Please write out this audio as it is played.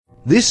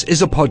This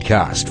is a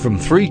podcast from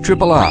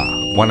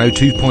 3RRR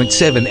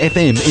 102.7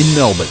 FM in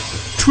Melbourne.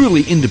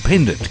 Truly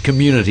independent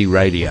community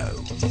radio.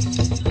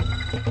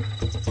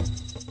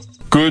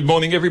 Good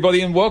morning,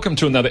 everybody, and welcome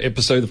to another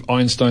episode of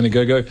Einstein A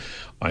Go-Go.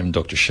 I'm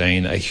Dr.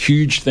 Shane. A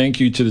huge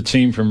thank you to the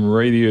team from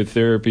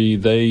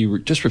Radiotherapy. They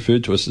just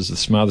referred to us as the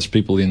smartest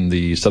people in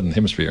the Southern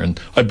Hemisphere, and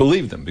I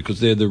believe them because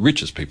they're the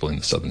richest people in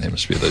the Southern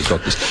Hemisphere, those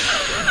doctors.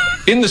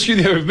 In the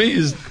studio with me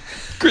is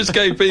Chris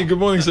KP. Good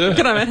morning, sir.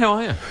 G'day, man. How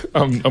are you?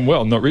 I'm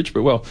well, not rich,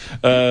 but well.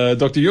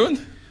 Dr.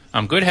 Ewan?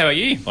 I'm good. How are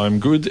you? I'm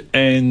good.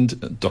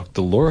 And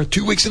Dr. Laura,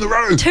 2 weeks in a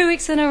row. 2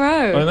 weeks in a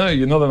row. I know.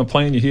 You're not on a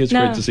plane. You're here. It's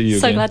great to see you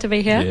so again. glad to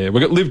be here. Yeah,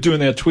 we've got Liv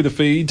doing our Twitter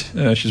feed.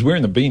 She's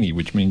wearing a beanie,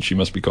 which means she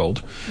must be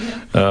cold.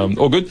 Yeah.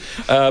 All good.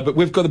 But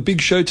we've got a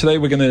big show today.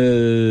 We're going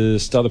to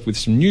start off with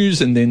some news,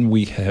 and then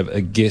we have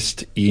a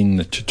guest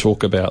in to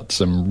talk about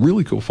some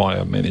really cool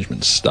fire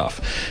management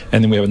stuff.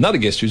 And then we have another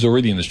guest who's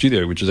already in the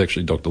studio, which is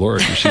actually Dr. Laura.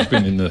 She's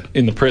been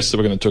in the press, so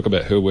we're going to talk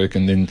about her work,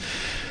 and then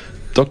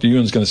Dr.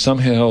 Ewan's going to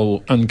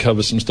somehow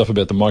uncover some stuff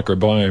about the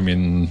microbiome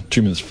in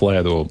 2 minutes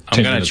flat or 10 minutes.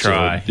 I'm going to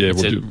try.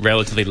 It's a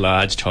relatively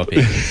large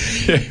topic.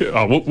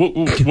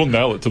 We'll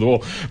nail it to the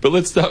wall. But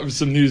let's start with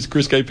some news.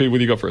 Chris KP, what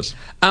do you got for us?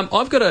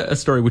 I've got a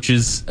story which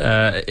is,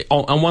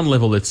 on one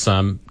level, it's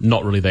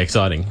not really that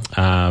exciting.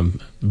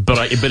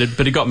 But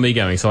it got me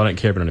going, so I don't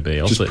care about anybody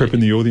else. Just prepping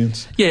the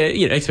audience?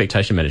 Yeah,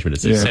 expectation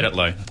management. It's Set it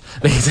low.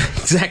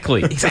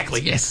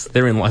 Exactly, yes.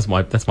 Therein lies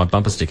that's my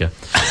bumper sticker.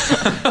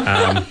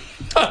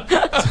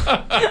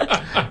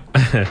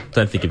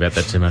 Don't think about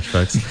that too much,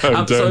 folks.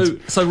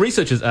 So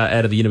researchers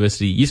out of the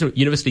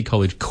University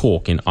College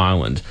Cork in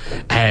Ireland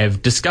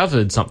have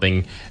discovered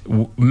something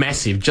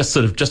massive, just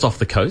off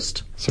the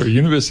coast. Sorry,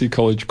 University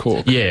College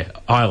Cork. Yeah,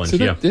 Ireland.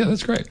 Yeah,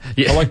 that's great.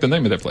 Yeah. I like the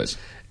name of that place.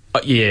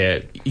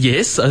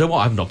 Yes.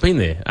 I've not been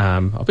there.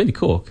 I've been to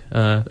Cork.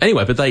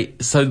 Anyway,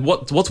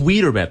 but what's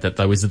weird about that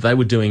though is that they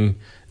were doing.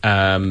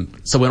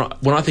 So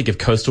when I think of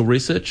coastal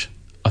research,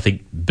 I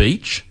think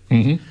beach.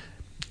 Mm-hmm.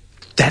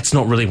 That's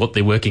not really what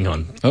they're working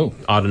on. Oh.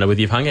 I don't know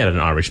whether you've hung out at an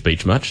Irish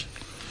beach much.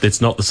 It's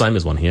not the same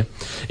as one here.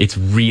 It's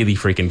really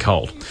freaking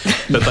cold.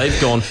 But they've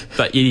gone...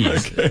 It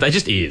is. Okay. They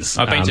just is.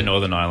 I've been to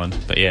Northern Ireland,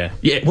 but yeah.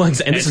 Yeah, well, and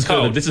this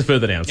is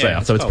further down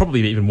south, so it's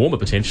probably even warmer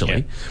potentially.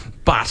 Yeah.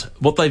 But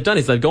what they've done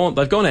is they've gone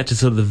out to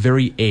sort of the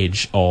very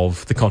edge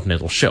of the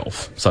continental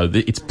shelf. So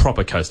it's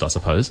proper coast, I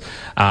suppose.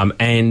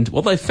 And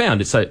what they've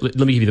found is... So let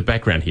me give you the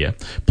background here.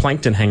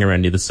 Plankton hang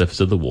around near the surface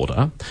of the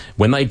water.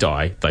 When they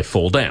die, they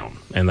fall down,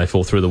 and they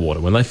fall through the water.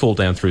 When they fall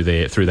down through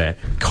that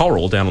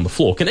coral down on the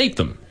floor can eat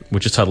them,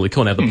 which is totally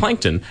cool. Now, the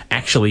plankton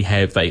actually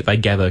they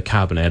gather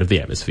carbon out of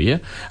the atmosphere,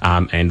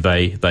 and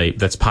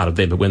that's part of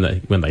them. But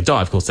when they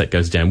die, of course, that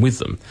goes down with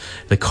them.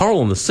 The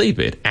coral on the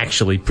seabed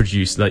actually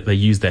they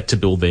use that to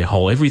build their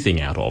whole everything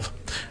out of.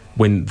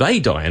 When they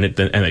die and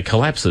it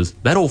collapses,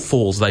 that all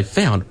falls, they've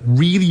found,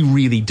 really,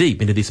 really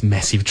deep into this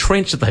massive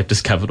trench that they've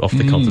discovered off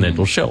the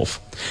continental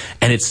shelf.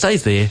 And it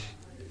stays there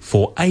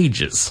for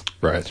ages.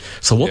 Right.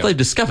 So what they've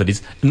discovered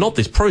is not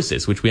this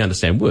process, which we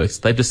understand works.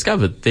 They've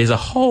discovered there's a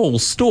whole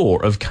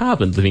store of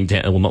carbon not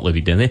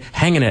living down there,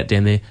 hanging out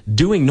down there,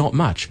 doing not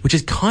much, which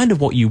is kind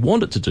of what you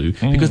want it to do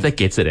because that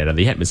gets it out of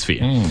the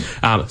atmosphere.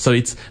 So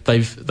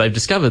they've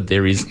discovered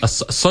there is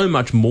so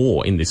much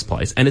more in this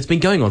place, and it's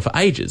been going on for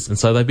ages. And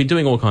so they've been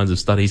doing all kinds of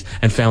studies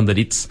and found that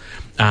it's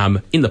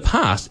in the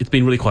past it's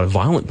been really quite a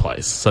violent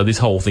place. So this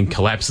whole thing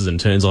collapses and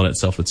turns on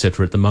itself,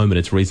 etc. At the moment,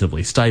 it's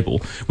reasonably stable,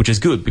 which is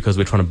good because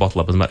we're trying to bottle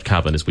up as much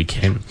carbon as we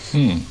can.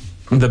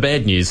 The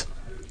bad news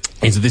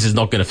is that this is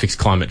not going to fix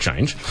climate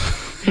change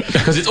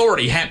because it's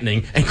already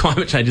happening and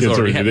climate change is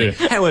already happening.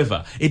 There.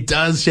 However, it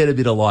does shed a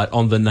bit of light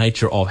on the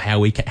nature of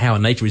how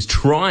nature is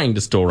trying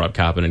to store up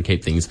carbon and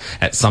keep things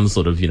at some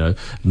sort of,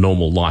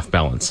 normal life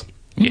balance.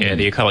 Yeah,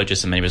 the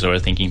ecologist in me was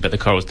always thinking, but the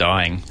coral's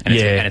dying and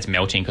it's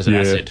melting because of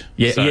acid.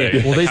 Yeah, so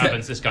Well, the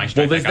carbon's just going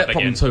straight there's back that up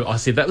problem again. too. I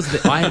said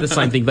I had the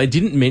same thing. They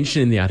didn't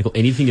mention in the article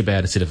anything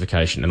about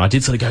acidification, and I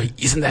did sort of go,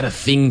 "Isn't that a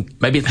thing?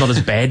 Maybe it's not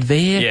as bad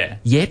there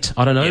yet.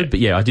 I don't know,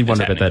 but I did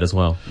wonder about that as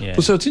well." Yeah.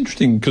 Well, so it's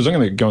interesting because I'm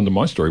going to go into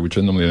my story, which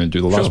I normally don't do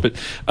the last bit,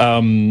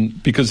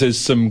 because there's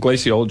some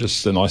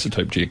glaciologists and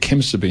isotope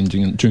geochemists have been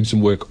doing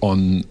some work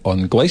on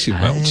glacier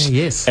melts.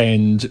 Yes,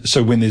 and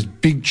so when there's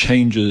big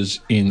changes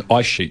in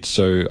ice sheets,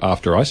 so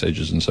after ice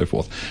ages and so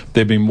forth,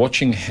 they've been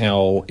watching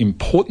how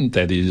important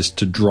that is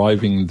to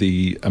driving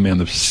the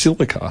amount of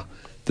silica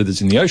that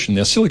is in the ocean.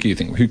 Now, silica, you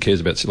think, who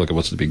cares about silica?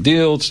 What's the big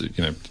deal? It's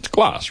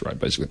glass, right,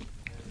 basically.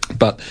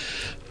 But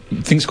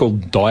things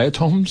called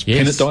diatoms,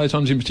 pennant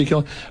diatoms in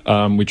particular,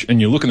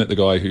 and you're looking at the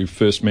guy who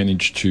first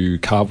managed to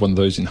carve one of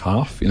those in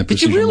half in a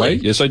precision way.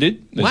 Yes, I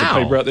did. There's a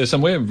paper out there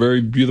somewhere.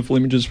 Very beautiful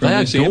images from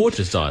the They are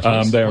gorgeous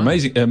diatoms. They are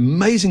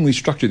amazingly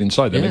structured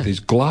inside. They make these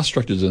glass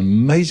structures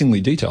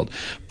amazingly detailed.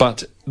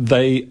 But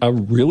they are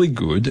really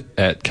good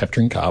at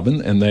capturing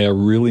carbon, and they are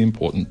really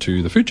important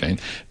to the food chain.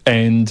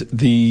 And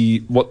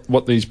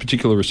what these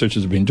particular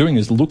researchers have been doing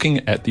is looking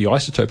at the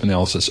isotope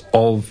analysis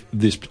of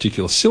this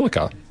particular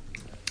silica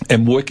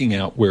and working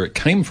out where it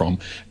came from.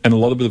 And a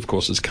lot of it, of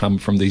course, has come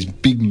from these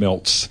big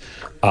melts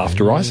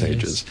after ice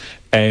ages,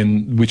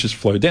 and which has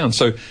flowed down.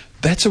 So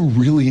that's a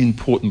really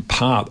important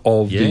part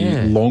of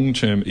the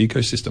long-term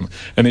ecosystem.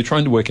 And they're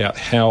trying to work out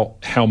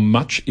how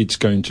much it's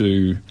going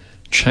to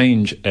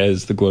change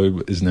as the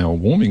globe is now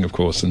warming, of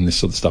course, and this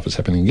sort of stuff is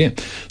happening again.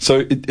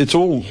 So it's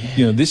all,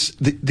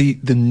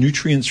 the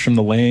nutrients from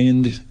the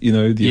land,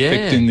 the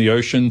effect in the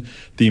ocean,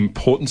 the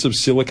importance of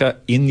silica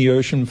in the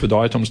ocean for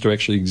diatoms to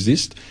actually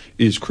exist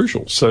is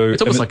crucial. So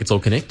it's almost like it's all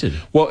connected.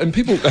 Well, and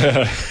people...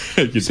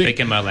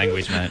 Speaking my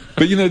language, mate.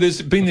 But,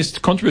 there's been this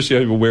controversy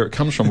over where it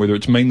comes from, whether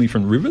it's mainly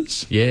from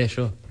rivers. Yeah,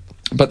 sure.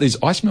 But these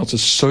ice melts are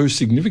so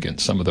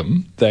significant, some of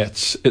them,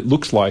 that it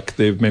looks like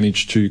they've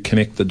managed to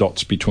connect the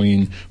dots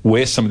between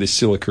where some of this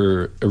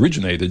silica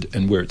originated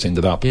and where it's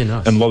ended up. Yeah,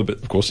 nice. And a lot of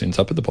it, of course, ends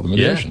up at the bottom of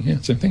the ocean. Yeah,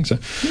 same thing. So,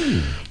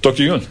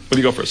 Dr. Yuan, what do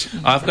you got for us?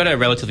 I've got a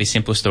relatively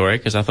simple story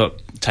because I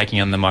thought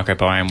taking on the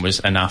microbiome was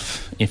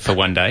enough for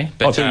one day.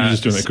 But, I thought you were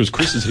just doing that because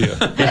Chris is here.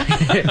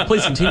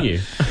 Please continue.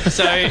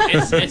 So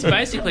it's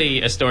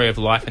basically a story of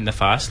life in the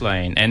fast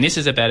lane, and this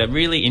is about a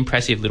really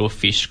impressive little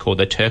fish called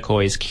the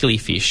turquoise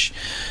killifish,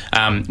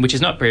 which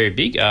is not very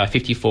big,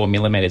 54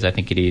 millimetres I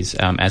think it is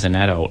as an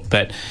adult,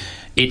 but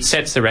it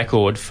sets the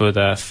record for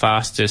the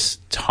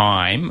fastest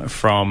time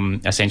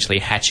from essentially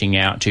hatching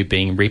out to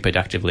being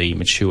reproductively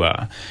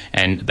mature,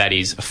 and that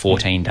is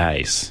 14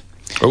 days.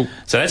 Oh.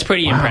 So that's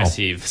pretty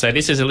impressive. So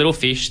this is a little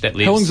fish that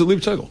lives... How long does it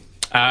live total?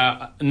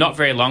 Not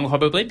very long,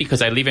 probably, because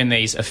they live in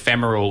these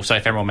ephemeral... So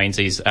ephemeral means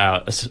these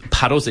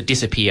puddles that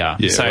disappear.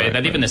 They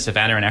live in the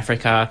savannah in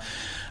Africa.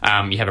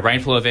 You have a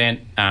rainfall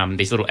event.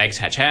 These little eggs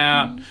hatch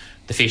out.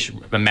 The fish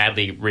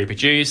madly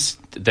reproduce,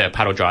 the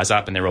puddle dries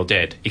up, and they're all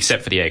dead,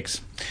 except for the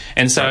eggs.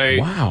 And so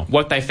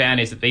what they found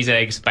is that these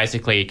eggs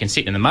basically can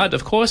sit in the mud,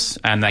 of course,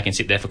 and they can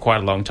sit there for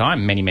quite a long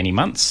time, many, many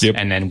months,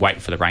 and then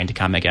wait for the rain to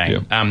come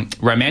again.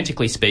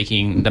 Romantically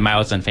speaking, the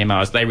males and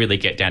females, they really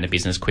get down to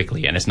business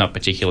quickly, and it's not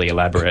particularly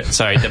elaborate.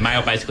 So the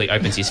male basically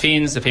opens his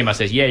fins, the female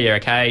says, yeah,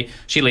 okay.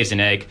 She leaves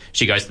an egg,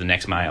 she goes to the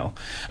next male.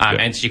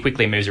 And she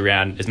quickly moves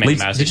around as many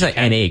males as she can. Did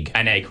you say an egg?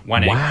 An egg,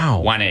 one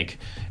egg. One egg.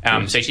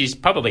 So she's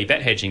probably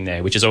bet hedging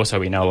there, which is also,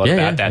 we know a lot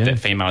about that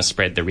females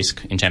spread the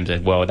risk in terms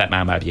of, well, that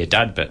male may be a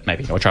dud, but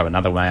maybe I'll try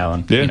another male.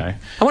 And, I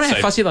wonder how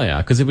fussy they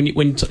are, because when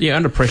you're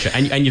under pressure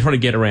and you're trying to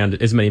get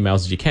around as many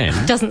males as you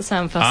can. Doesn't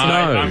sound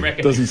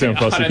fussy. Doesn't sound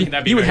fussy. I don't think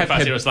that'd be you would very have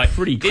fussy. It was like,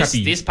 pretty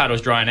crappy... This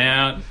puddle's drying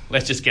out,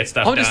 let's just get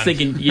stuff done. I'm just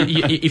thinking,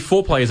 if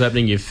foreplay is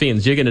opening your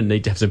fins, you're going to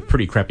need to have some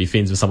pretty crappy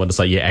fins for someone to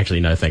say, yeah, actually,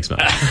 no, thanks, mate.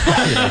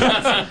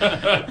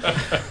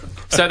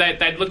 So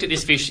they'd looked at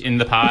this fish in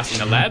the past in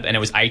the lab, and it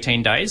was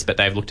 18 days, but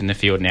they've looked in the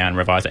field now and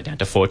revised that down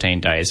to 14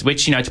 days,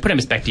 which, to put in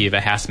perspective, a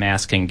house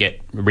mouse can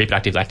get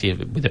reproductive active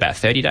with about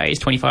 30 days,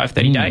 25,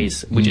 30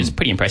 days, which is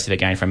pretty impressive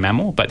again for a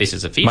mammal, but this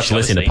is a fish. Much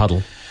less in a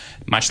puddle.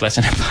 Much less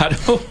in a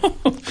puddle.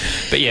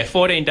 But yeah,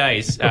 14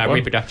 days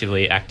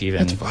reproductively active,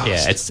 and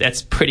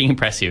it's pretty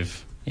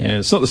impressive. Yeah,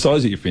 it's not the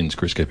size of your fins,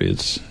 Chris Kepi,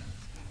 it's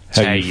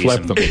how you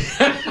flap them.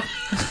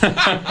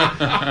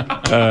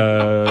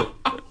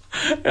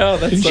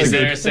 That's so is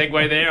there a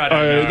segue there? I don't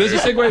know. There's a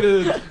segue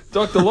to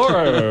Dr.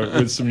 Laura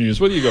with some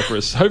news. What do you got for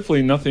us?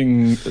 Hopefully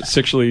nothing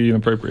sexually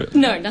inappropriate.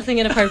 No, nothing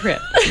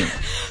inappropriate.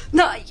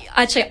 No,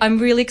 actually, I'm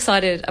really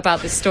excited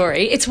about this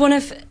story. It's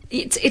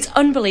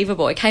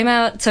unbelievable. It came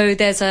out, so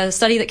there's a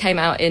study that came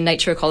out in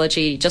Nature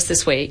Ecology just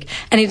this week,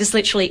 and it is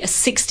literally a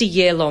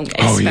 60-year-long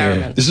experiment.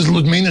 Oh, yeah. This is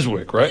Ludmina's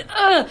work, right?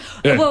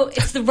 Well,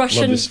 it's the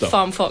Russian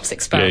farm fox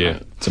experiment.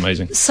 Yeah. It's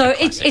amazing. So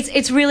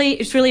it's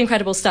really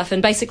incredible stuff,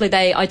 and basically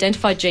they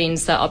identified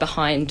genes that are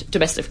behind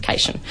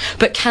domestication.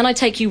 But can I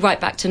take you right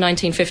back to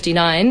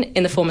 1959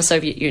 in the former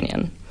Soviet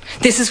Union?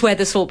 This is where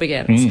this all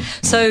begins.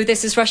 So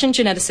there's this Russian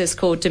geneticist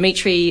called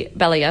Dmitry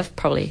Belyaev,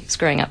 probably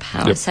screwing up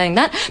how I'm saying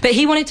that, but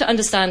he wanted to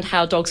understand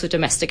how dogs were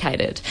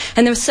domesticated.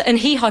 And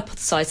he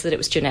hypothesized that it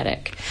was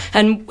genetic.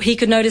 And he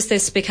could notice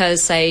this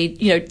because, say,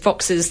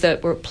 foxes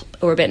that were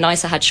a bit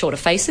nicer had shorter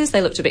faces,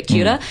 they looked a bit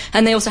cuter,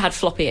 and they also had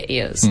floppier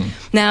ears.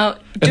 Now...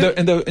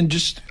 And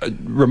just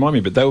remind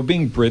me, but they were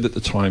being bred at the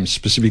time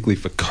specifically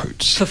for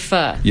coats. For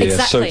fur, yeah,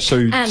 exactly.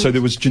 So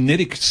there was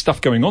genetic stuff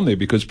going on there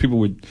because people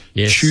were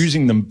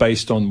choosing them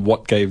based on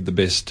what gave the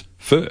best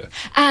fur.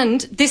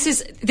 And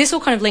this all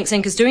kind of links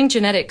in because doing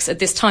genetics at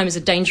this time is a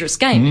dangerous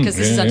game because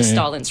this is under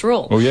Stalin's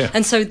rule. Oh, yeah.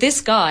 And so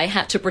this guy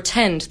had to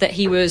pretend that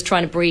he was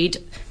trying to breed...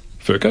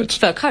 Fur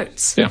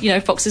coats. Yeah.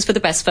 Foxes for the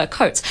best fur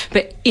coats.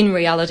 But in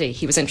reality,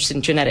 he was interested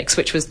in genetics,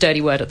 which was a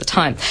dirty word at the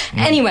time.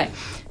 Anyway,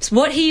 so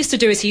what he used to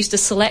do is he used to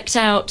select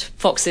out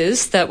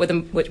foxes that were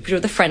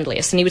the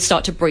friendliest, and he would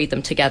start to breed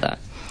them together.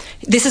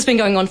 This has been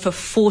going on for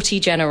 40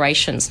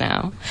 generations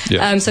now.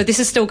 Yeah. So this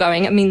is still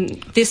going. I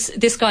mean,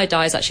 this guy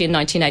dies actually in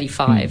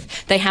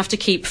 1985. They have to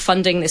keep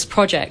funding this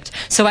project.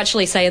 So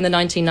actually, say in the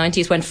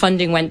 1990s, when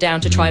funding went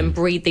down to try and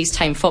breed these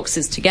tame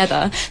foxes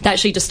together, they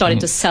actually just started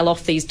to sell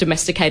off these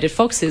domesticated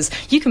foxes.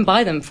 You can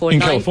buy them for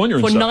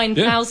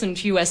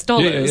 $9,000 US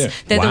dollars. Yeah.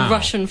 They're the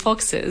Russian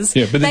foxes.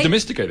 Yeah, but they're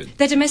domesticated.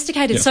 They're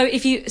domesticated.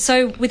 Yeah.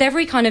 So with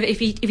every kind of, if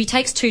he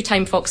takes 2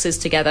 tame foxes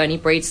together and he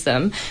breeds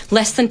them,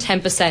 less than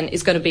 10%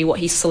 is going to be what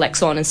he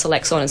selects on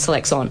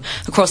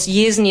across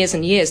years and years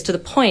and years, to the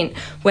point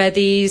where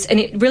these, and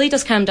it really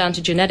does come down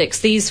to genetics.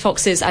 These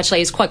foxes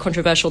actually is quite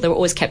controversial. They were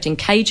always kept in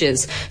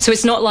cages. So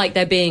it's not like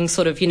they're being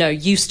sort of,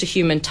 used to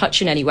human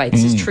touch in any way.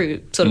 This is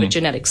true sort of a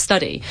genetic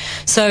study.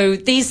 So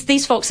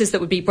these foxes that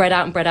would be bred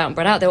out,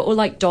 they were all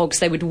like dogs.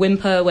 They would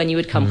whimper when you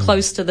would come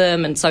close to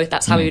them. And so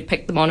that's how we would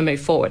pick them on and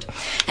move forward.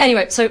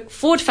 Anyway, so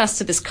Ford Fast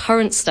did this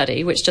current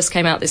study, which just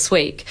came out this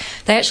week.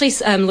 They actually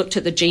looked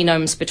at the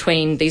genomes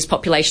between these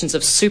populations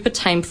of super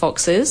tame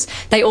foxes.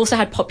 They also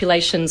had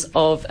populations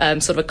of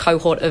sort of a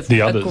cohort of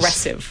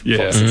aggressive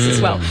foxes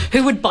as well,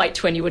 who would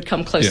bite when you would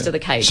come close to the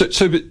cage.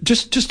 So but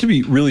just to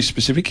be really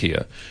specific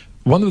here,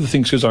 one of the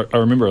things, because I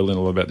remember I learned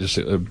a lot about this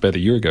about a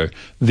year ago,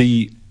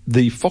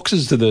 the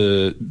foxes that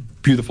are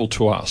beautiful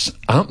to us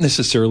aren't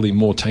necessarily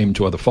more tame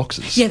to other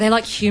foxes. Yeah, they're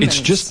like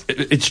humans.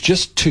 It's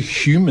just to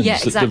humans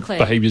that the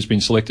behaviour's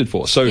been selected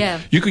for. So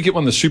you could get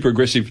one that's super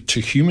aggressive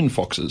to human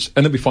foxes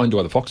and they'll be fine to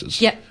other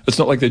foxes. Yeah. It's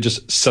not like they're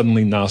just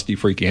suddenly nasty,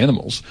 freaky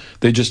animals.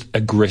 They're just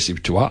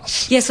aggressive to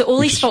us. Yeah, so all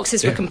these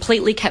foxes were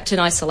completely kept in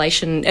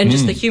isolation, and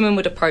just the human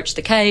would approach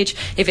the cage.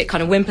 If it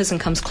kind of whimpers and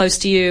comes close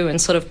to you and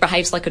sort of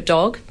behaves like a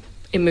dog,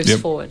 it moves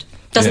forward.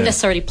 Doesn't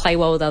necessarily play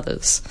well with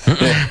others.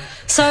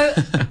 So,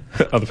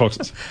 other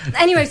foxes.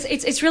 Anyways,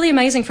 it's really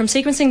amazing, from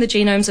sequencing the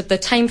genomes of the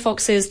tame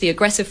foxes, the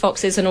aggressive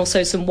foxes, and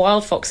also some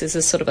wild foxes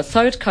as sort of a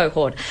third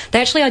cohort. They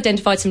actually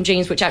identified some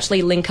genes which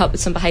actually link up with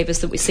some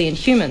behaviours that we see in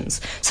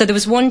humans. So there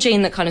was one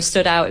gene that kind of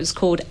stood out. It was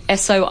called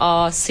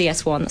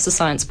SORCS1. That's the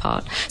science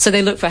part. So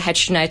they look for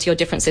heterogeneity or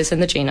differences in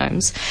the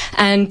genomes.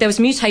 And there was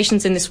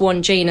mutations in this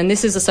one gene, and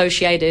this is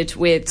associated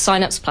with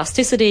synapse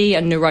plasticity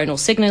and neuronal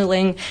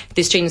signalling.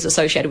 This gene is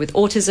associated with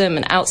autism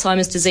and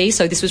Alzheimer's disease.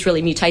 So this was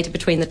really mutated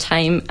between the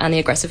tame and the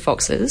aggressive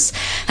foxes.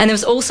 And there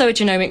was also a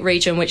genomic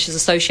region which is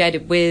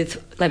associated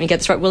with, let me get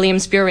this right,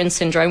 Williams-Buren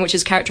syndrome, which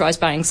is characterised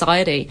by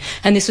anxiety.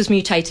 And this was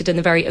mutated in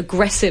the very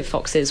aggressive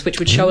foxes, which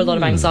would show a lot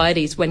of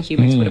anxieties when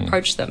humans would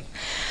approach them.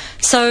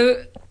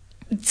 So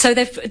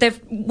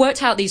they've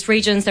worked out these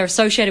regions, they're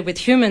associated with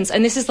humans,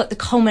 and this is like the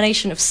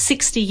culmination of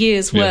 60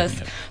 years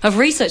worth of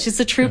research.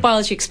 It's a true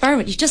biology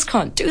experiment. You just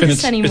can't do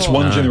this anymore. It's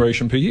one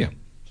generation per year.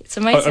 It's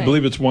amazing. I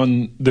believe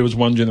there was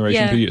one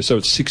generation per year, so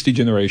it's 60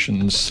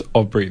 generations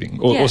of breeding,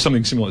 or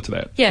something similar to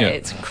that. Yeah,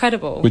 it's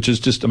incredible. Which is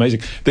just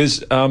amazing. There's,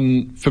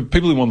 for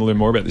people who want to learn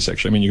more about this,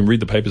 actually, I mean, you can read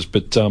the papers,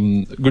 but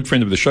a good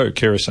friend of the show,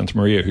 Kara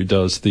Santamaria, who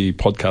does the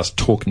podcast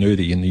Talk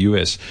Nerdy in the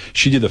US,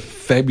 she did a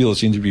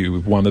fabulous interview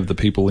with one of the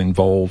people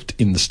involved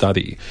in the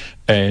study.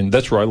 And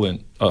that's where I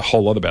learned a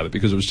whole lot about it,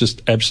 because it was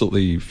just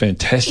absolutely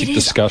fantastic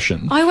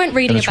discussion. I went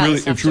reading about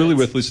it. It's really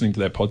worth listening to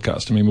that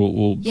podcast. I mean,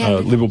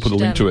 Liv will put a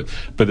link to it.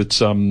 But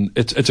it's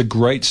a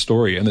great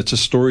story, and it's a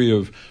story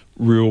of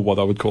real, what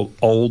I would call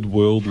old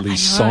worldly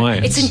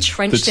science. It's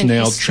entrenched in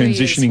now history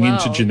transitioning as well.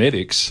 into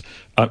genetics,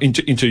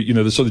 into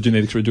the sort of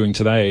genetics we're doing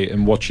today,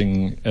 and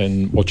watching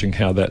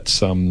how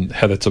that's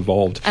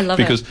evolved. I love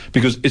it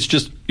because it's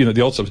just,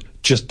 the old stuff,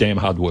 just damn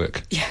hard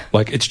work. Yeah.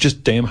 Like, it's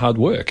just damn hard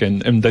work,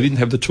 and they didn't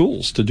have the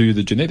tools to do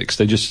the genetics.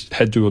 They just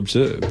had to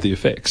observe the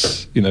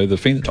effects, the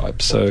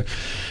phenotypes. So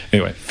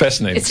anyway,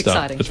 fascinating stuff.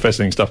 Exciting. It's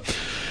fascinating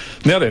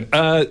stuff. Now then,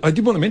 I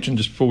did want to mention,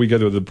 just before we go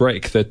to the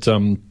break, that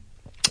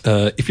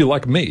if you're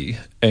like me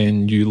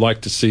and you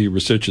like to see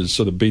researchers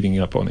sort of beating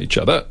up on each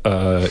other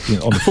on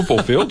the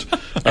football field,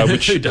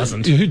 which who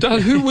doesn't?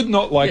 Who would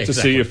not like to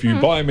see a few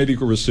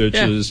biomedical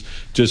researchers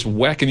just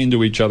whacking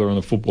into each other on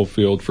a football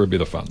field for a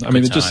bit of fun? I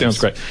mean, it just sounds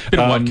great. Bit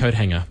of white coat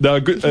hanger. No,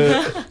 a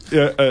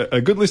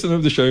good listener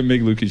of the show,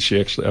 Meg Lucas, she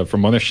actually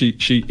from Monash,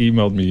 she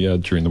emailed me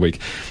during the week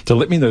to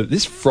let me know that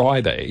this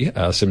Friday,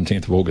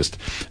 17th of August,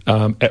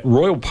 at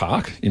Royal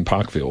Park in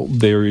Parkville,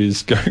 there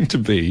is going to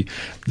be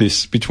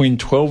this, between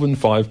 12 and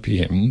 5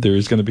 p.m, there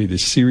is going to be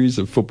this series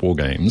of football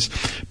games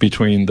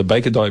between the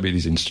Baker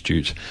Diabetes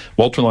Institute,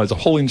 Walter and Eliza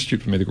Hall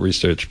Institute for Medical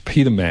Research,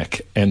 Peter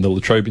Mac, and the La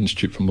Trobe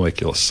Institute for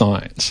Molecular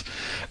Science.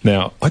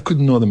 Now, I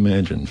could not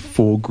imagine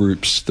 4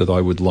 groups that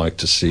I would like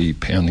to see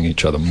pounding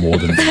each other more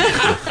than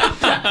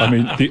I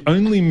mean, the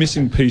only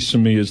missing piece for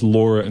me is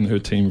Laura and her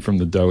team from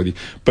the Doherty.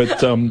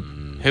 But who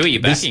are you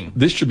backing?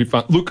 This should be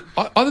fun. Look,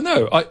 I don't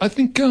know. I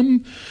think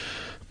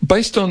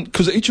based on,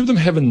 because each of them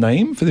have a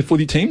name for their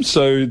footy team.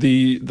 So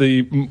the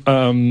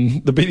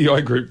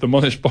BDI group, the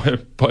Monash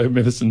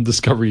Biomedicine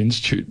Discovery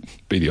Institute,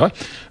 BDI.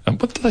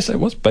 What did I say it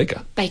was?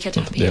 Baker. Baker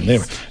Diabetes. Yeah, there.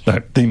 No,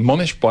 the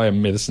Monash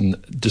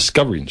Biomedicine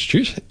Discovery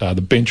Institute,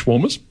 the bench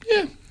warmers.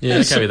 Yeah,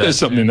 there's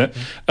something in that.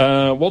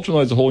 Walter and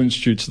Eliza Hall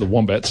Institute's the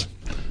Wombats.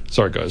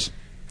 Sorry, guys.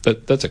 I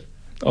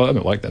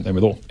don't like that name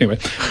at all. Anyway.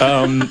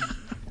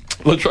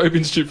 La Trobe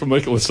Institute for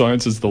Molecular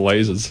Sciences, the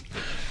lasers.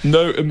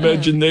 No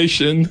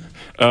imagination.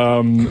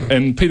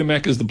 And Peter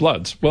Mack is the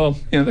Bloods. Well,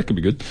 that could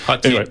be good.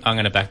 Hot tip, anyway, I'm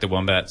going to back the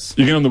wombats.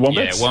 You're going on the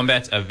wombats? Yeah,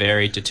 wombats are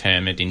very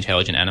determined,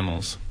 intelligent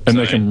animals. And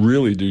they can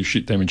really do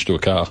shit damage to a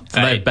car.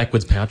 And they have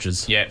backwards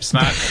pouches. Yeah,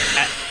 smart.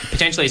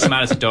 Potentially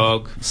smart as a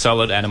dog,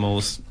 solid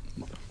animals.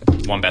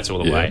 Wombats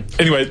all the way.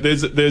 Anyway,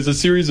 there's a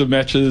series of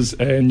matches,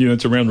 and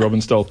it's a round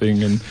robin style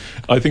thing, and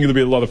I think it'll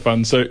be a lot of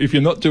fun. So if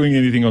you're not doing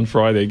anything on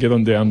Friday, get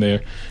on down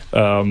there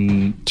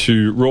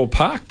to Royal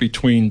Park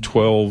between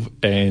 12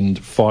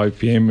 and 5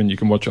 p.m, and you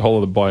can watch a whole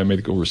lot of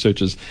biomedical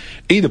researchers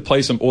either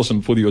play some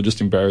awesome footy or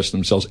just embarrass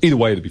themselves. Either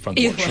way, it'll be fun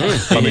to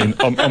watch. I mean,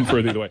 I'm for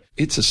it either way.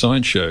 It's a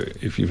science show.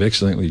 If you've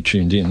accidentally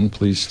tuned in,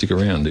 please stick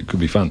around. It could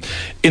be fun.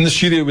 In the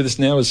studio with us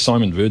now is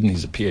Simon Verdon.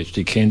 He's a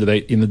PhD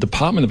candidate in the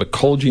Department of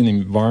Ecology and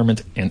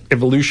Environment and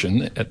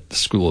Evolution at the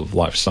School of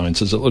Life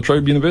Sciences at La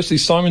Trobe University.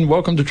 Simon,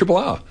 welcome to Triple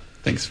R.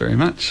 Thanks very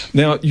much.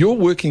 Now, you're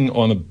working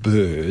on a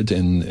bird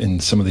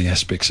and some of the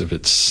aspects of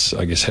its,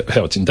 I guess,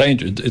 how it's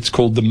endangered. It's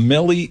called the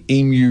Mallee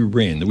emu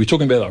wren. Are we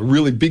talking about a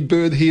really big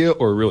bird here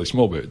or a really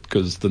small bird?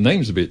 Because the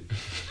name's a bit,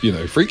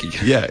 freaky.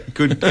 Yeah,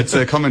 good. It's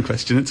a common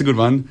question. It's a good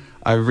one.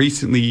 I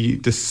recently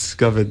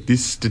discovered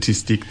this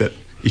statistic that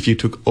if you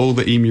took all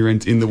the emu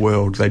wrens in the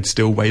world, they'd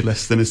still weigh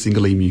less than a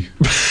single emu.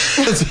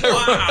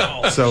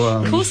 Wow.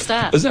 So, cool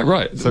stat. Is that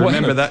right? So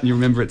remember that, and you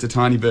remember it's a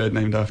tiny bird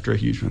named after a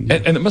huge one. Yeah.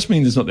 And it must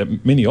mean there's not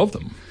that many of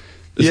them.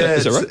 Is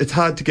that right? It's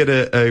hard to get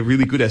a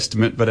really good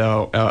estimate, but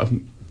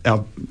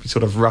our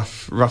sort of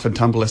rough and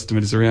tumble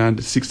estimate is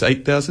around 6,000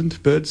 to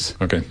 8,000 birds.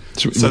 Okay.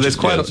 So there's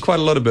quite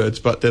a lot of birds,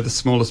 but they're the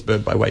smallest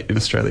bird by weight in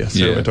Australia.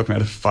 So we're talking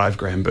about a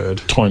 5-gram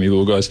bird. Tiny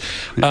little guys.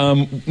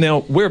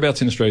 Now,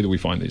 whereabouts in Australia do we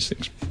find these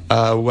things?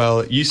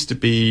 Well, it used to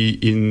be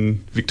in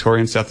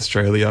Victoria and South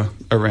Australia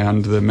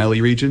around the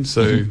Mallee region,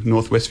 so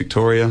northwest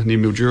Victoria near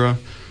Mildura,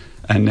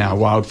 and now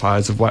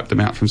wildfires have wiped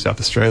them out from South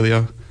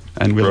Australia.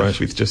 And we're left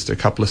with just a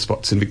couple of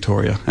spots in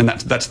Victoria. And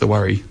that's the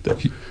worry,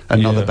 that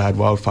another bad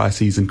wildfire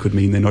season could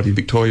mean they're not in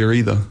Victoria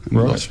either. And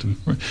we lost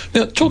them. Right.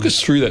 Now, talk us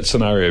through that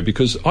scenario,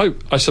 because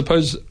I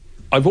suppose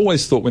I've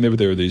always thought whenever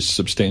there are these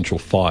substantial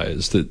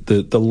fires that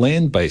the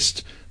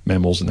land-based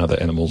mammals and other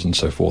animals and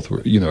so forth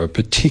are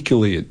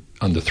particularly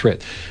under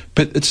threat.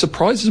 But it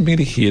surprises me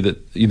to hear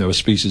that, a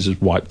species is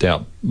wiped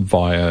out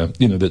via,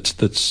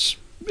 that's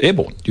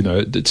airborne.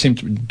 It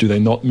seems. Do they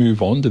not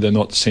move on? Do they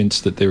not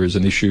sense that there is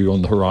an issue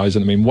on the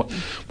horizon? I mean,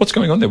 what's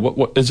going on there?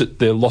 What is it?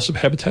 Their loss of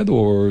habitat,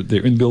 or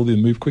their inability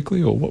to move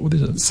quickly, or what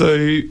is it?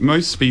 So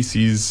most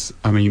species,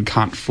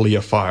 can't flee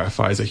a fire. A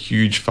fire is a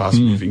huge,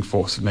 fast-moving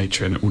force of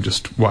nature, and it will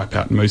just wipe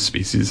out most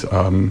species.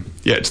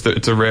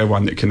 It's a rare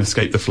one that can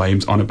escape the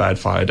flames on a bad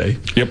fire day.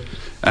 Yep.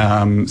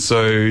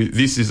 So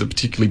this is a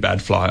particularly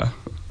bad flyer.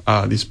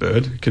 This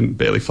bird can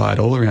barely fly at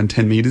all. Around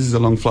 10 metres is a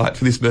long flight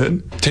for this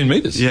bird. 10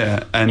 metres?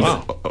 Yeah, and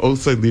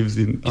also lives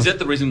in... Is that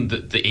the reason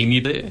that the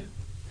emu there?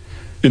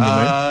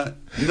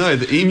 No,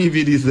 the emu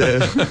bit is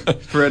there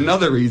for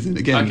another reason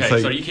again.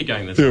 Okay, sorry, you keep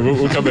going. Yeah,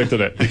 we'll come back to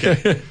that.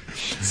 Okay.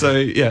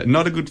 So,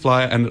 not a good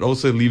flyer, and it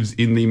also lives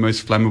in the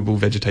most flammable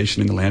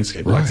vegetation in the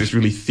landscape, like this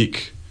really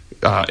thick...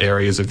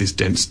 areas of this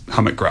dense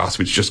hummock grass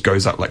which just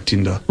goes up like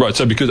tinder. Right,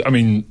 so because,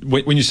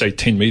 when you say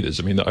 10 metres,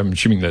 I'm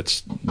assuming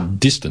that's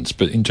distance,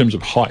 but in terms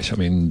of height,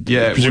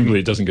 presumably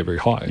it doesn't get very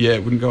high. Yeah,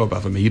 it wouldn't go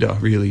above a metre,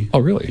 really. Oh,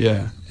 really?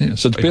 Yeah.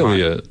 So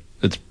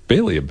it's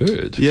barely a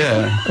bird.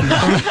 Yeah.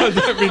 I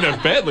don't mean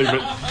that badly,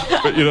 but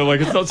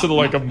it's not sort of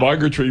like a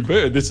migratory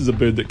bird. This is a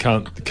bird that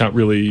can't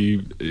really,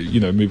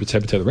 move its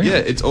habitat around. Yeah,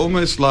 it's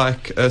almost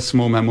like a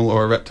small mammal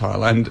or a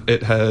reptile, and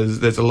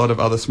there's a lot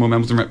of other small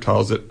mammals and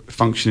reptiles that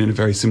function in a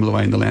very similar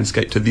way in the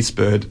landscape to this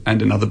bird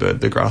and another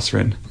bird, the grass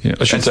wren. Yeah,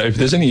 I should say, if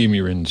there's any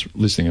emu wrens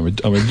listening,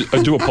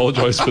 I do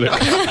apologise for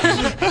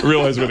that. I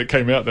realised when it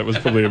came out that was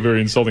probably a very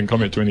insulting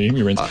comment to any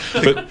emu wrens.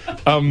 But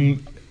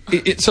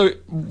so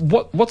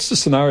what's the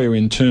scenario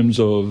in terms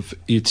of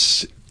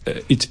its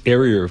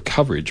area of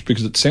coverage?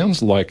 Because it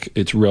sounds like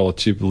it's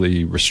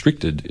relatively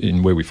restricted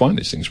in where we find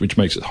these things, which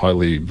makes it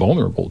highly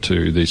vulnerable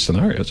to these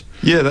scenarios.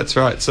 Yeah, that's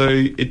right. So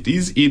it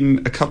is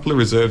in a couple of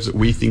reserves that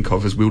we think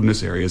of as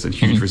wilderness areas and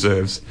huge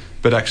reserves.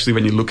 But actually,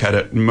 when you look at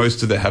it,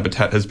 most of the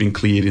habitat has been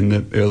cleared in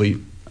the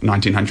early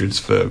 1900s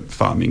for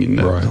farming in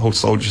the whole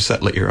soldier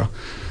settler era.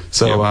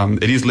 So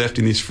it is left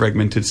in this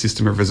fragmented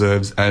system of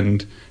reserves,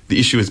 and the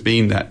issue has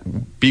been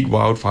that big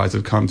wildfires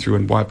have come through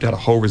and wiped out a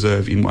whole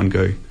reserve in one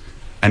go.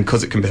 And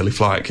because it can barely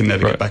fly, it can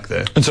never get back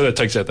there. And so that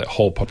takes out that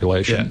whole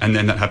population. Yeah, and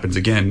then that happens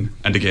again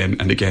and again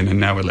and again, and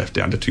now we're left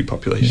down to 2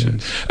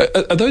 populations.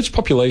 Yeah. Are those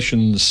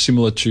populations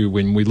similar to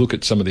when we look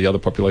at some of the other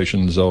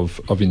populations of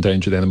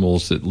endangered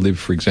animals that live,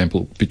 for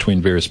example,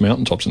 between various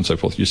mountaintops and so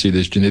forth? You see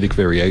there's genetic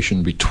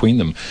variation between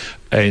them,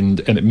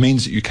 and it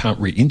means that you can't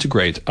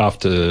reintegrate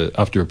after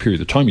a period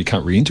of time. You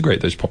can't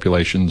reintegrate those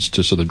populations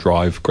to sort of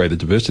drive greater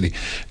diversity.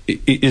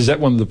 Is that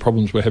one of the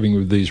problems we're having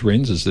with these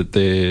wrens, is that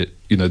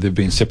they've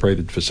been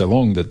separated for so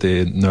long that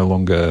they're no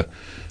longer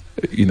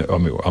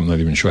I'm not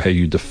even sure how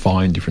you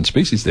define different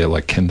species there.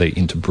 Like, can they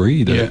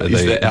interbreed?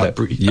 Is there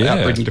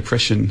outbreeding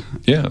depression?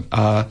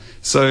 Yeah.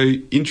 So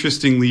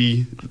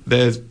interestingly,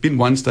 there's been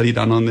one study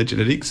done on the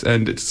genetics,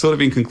 and it's sort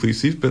of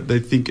inconclusive, but they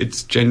think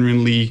it's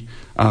generally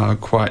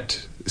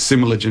quite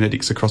similar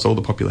genetics across all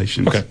the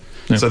populations. Okay.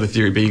 Yeah. So the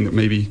theory being that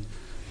maybe...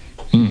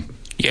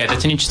 Yeah,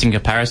 that's an interesting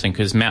comparison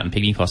because mountain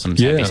pygmy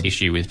possums have this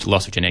issue with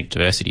loss of genetic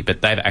diversity,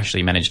 but they've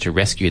actually managed to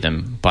rescue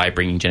them by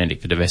bringing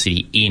genetic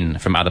diversity in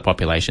from other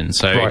populations.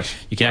 So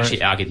you can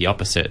actually argue the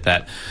opposite,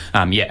 that,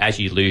 as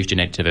you lose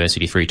genetic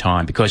diversity through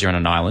time, because you're on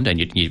an island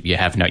and you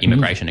have no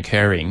immigration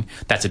occurring,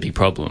 that's a big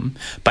problem.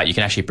 But you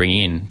can actually bring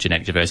in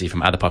genetic diversity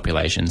from other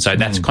populations. So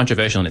that's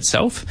controversial in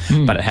itself,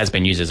 but it has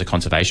been used as a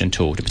conservation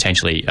tool to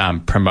potentially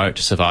promote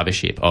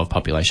survivorship of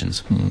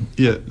populations.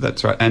 Yeah,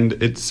 that's right. And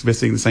we're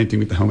seeing the same thing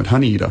with the helmet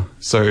honeyeater.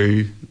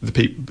 So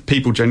the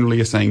people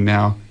generally are saying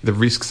now the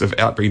risks of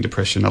outbreeding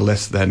depression are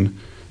less than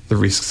the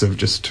risks of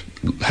just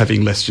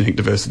having less genetic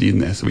diversity in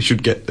there. So we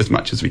should get as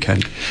much as we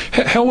can.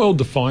 How well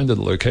defined are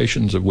the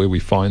locations of where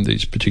we find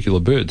these particular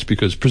birds?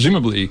 Because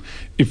presumably,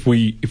 if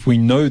we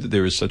know that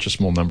there is such a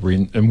small number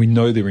and we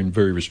know they're in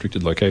very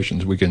restricted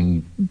locations, we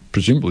can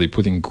presumably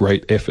put in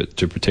great effort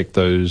to protect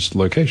those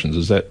locations.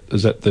 Is that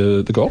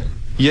the goal?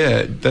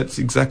 Yeah, that's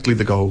exactly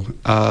the goal.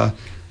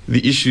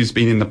 The issue's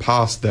been in the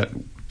past that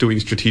doing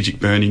strategic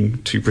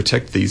burning to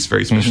protect these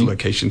very special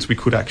locations, we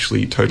could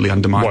actually totally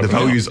undermine the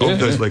values of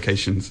those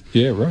locations.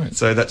 Yeah, right.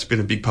 So that's been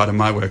a big part of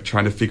my work,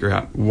 trying to figure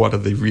out what are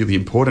the really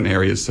important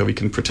areas so we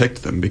can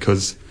protect them,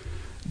 because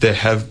there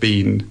have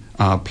been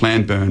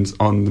planned burns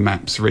on the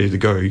maps ready to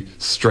go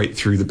straight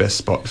through the best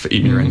spot for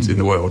emu wrens in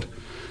the world.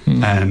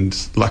 And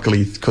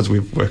luckily, because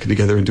we're working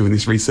together and doing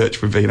this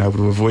research, we've been able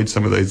to avoid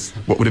some of those,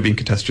 what would have been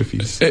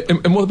catastrophes.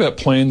 And what about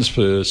plans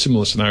for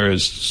similar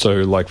scenarios?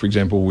 So, like, for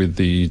example, with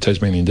the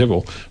Tasmanian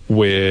devil,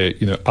 where,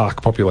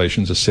 ARC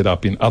populations are set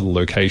up in other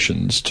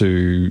locations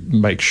to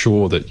make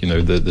sure that,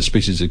 the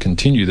species are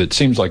continued. It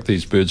seems like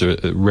these birds are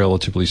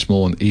relatively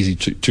small and easy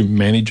to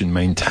manage and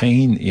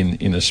maintain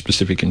in a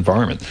specific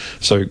environment.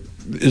 So,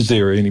 is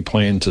there any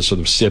plan to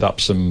sort of set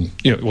up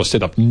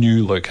set up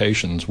new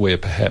locations where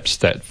perhaps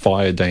that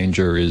fire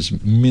danger is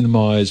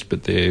minimised,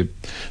 but their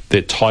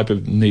type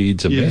of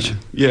needs are met?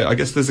 Yeah, I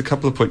guess there's a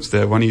couple of points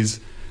there. One is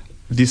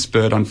this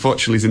bird,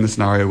 unfortunately, is in the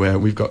scenario where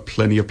we've got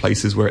plenty of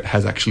places where it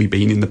has actually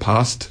been in the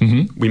past.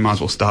 We might as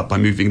well start by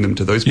moving them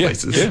to those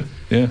places.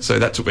 Yeah. So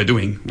that's what we're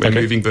doing. We're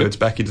moving birds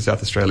back into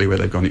South Australia where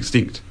they've gone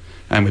extinct.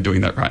 And we're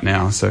doing that right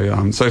now.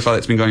 So so far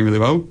that's been going really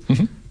well.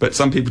 But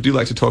some people do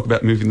like to talk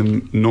about moving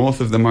them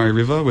north of the Murray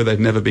River where they've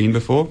never been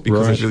before,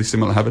 because there's really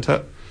similar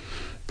habitat.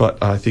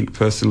 But I think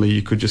personally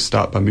you could just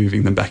start by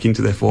moving them back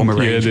into their former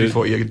range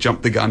before you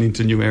jump the gun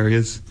into new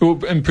areas. Well,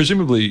 and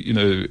presumably,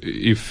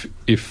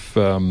 if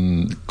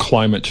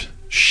climate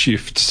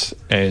shifts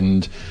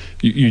and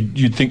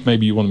you'd think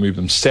maybe you want to move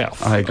them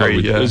south. I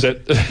agree. Is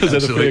that a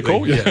fair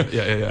call?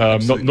 Yeah.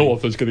 Not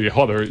north. It's going to get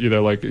hotter.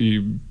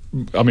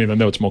 I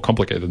know it's more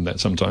complicated than that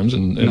sometimes,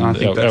 and our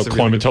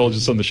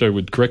climatologists on the show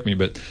would correct me,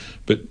 but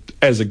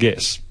as a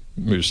guess,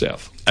 move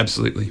south.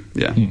 Absolutely.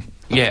 Yeah.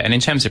 Yeah, and in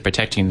terms of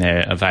protecting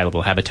their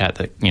available habitat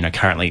that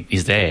currently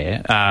is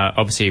there,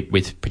 obviously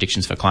with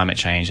predictions for climate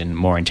change and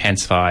more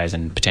intense fires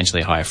and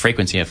potentially higher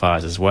frequency of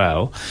fires as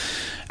well,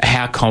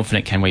 how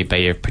confident can we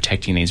be of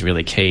protecting these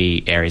really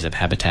key areas of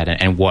habitat,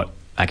 and what,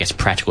 I guess,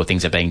 practical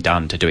things are being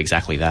done to do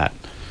exactly that?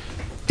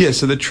 Yeah,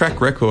 so the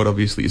track record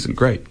obviously isn't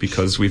great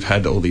because we've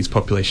had all these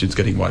populations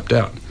getting wiped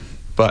out.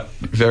 But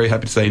very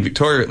happy to say in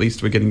Victoria, at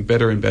least, we're getting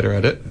better and better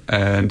at it.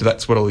 And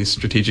that's what all this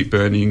strategic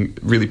burning,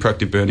 really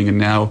proactive burning, and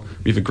now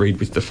we've agreed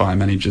with the fire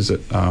managers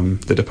at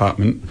the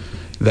department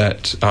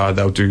that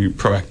they'll do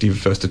proactive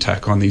first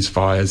attack on these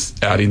fires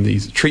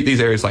treat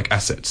these areas like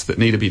assets that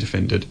need to be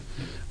defended.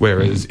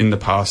 Whereas in the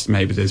past,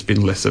 maybe there's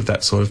been less of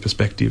that sort of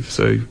perspective.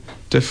 So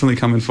definitely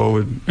coming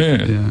forward.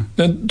 Yeah.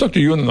 Now, Dr.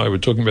 Ewan and I were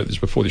talking about this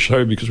before the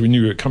show because we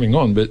knew you were coming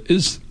on, but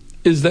is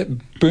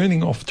that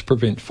burning off to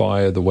prevent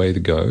fire the way to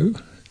go?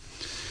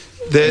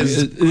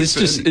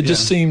 It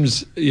just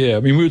seems,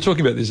 we were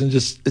talking about this, and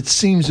it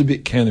seems a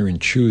bit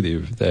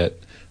counterintuitive that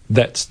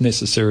that's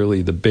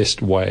necessarily the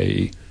best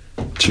way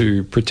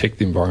to protect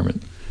the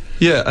environment.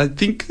 Yeah, I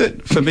think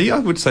that for me, I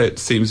would say it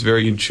seems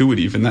very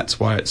intuitive, and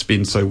that's why it's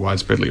been so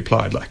widespreadly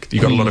applied. Like,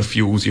 you've got a lot of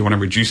fuels, you want to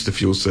reduce the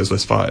fuels so there's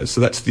less fires.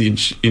 So that's the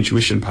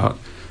intuition part.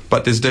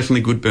 But there's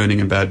definitely good burning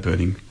and bad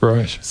burning.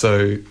 Right.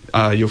 So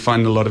you'll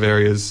find in a lot of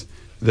areas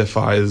the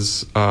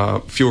fires,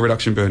 fuel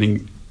reduction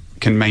burning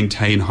can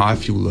maintain high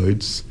fuel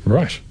loads.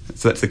 Right.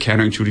 So that's the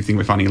counterintuitive thing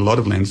we're finding in a lot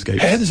of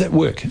landscapes. How does that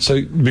work?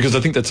 So, because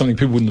I think that's something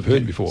people wouldn't have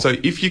heard before. So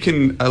if you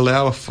can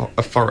allow a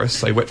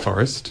forest, say wet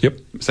forest,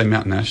 say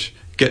mountain ash,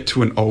 get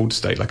to an old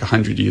state, like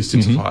 100 years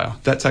since a fire,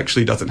 that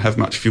actually doesn't have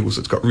much fuels.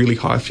 It's got really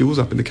high fuels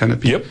up in the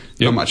canopy,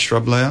 not much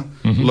shrub layer,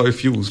 low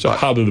fuels. So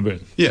harder to burn.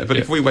 Yeah, but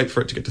if we wait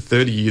for it to get to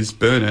 30 years,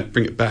 burn it,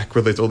 bring it back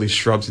where there's all these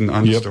shrubs in the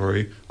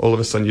understory, all of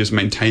a sudden you're just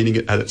maintaining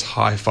it at its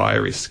high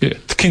fire risk. Yeah,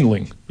 it's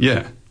kindling.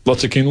 Yeah.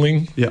 Lots of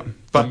kindling. Yeah.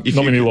 But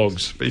not many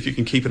logs. But if you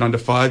can keep it under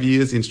 5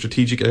 years in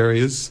strategic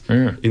areas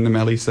in the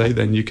Mallee, say,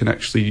 then you can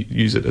actually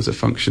use it as a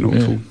functional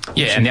tool.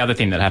 Yeah, and the other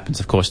thing that happens,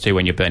 of course, too,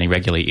 when you're burning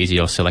regularly is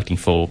you're selecting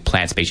for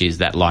plant species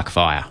that like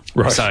fire.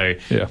 Right. So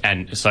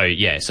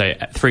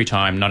through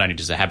time, not only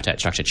does the habitat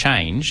structure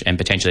change and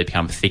potentially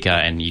become thicker,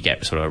 and you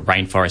get sort of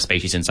rainforest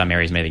species in some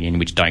areas moving in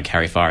which don't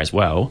carry fire as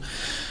well,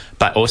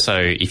 but also,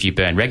 if you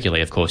burn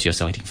regularly, of course, you're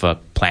selecting for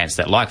plants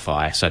that like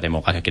fire, so they're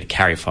more likely to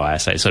carry fire.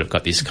 So it's sort of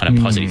got this kind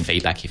of positive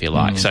feedback, if you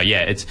like. So,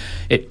 yeah,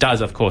 it does,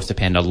 of course,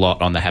 depend a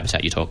lot on the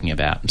habitat you're talking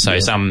about. So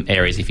some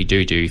areas, if you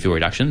do fuel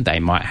reduction, they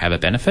might have a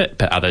benefit,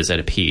 but others, it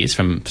appears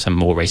from some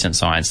more recent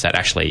science that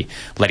actually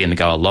letting them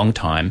go a long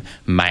time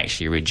may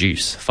actually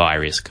reduce fire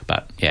risk.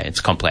 But, yeah, it's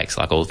complex,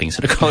 like all things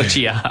in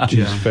ecology are.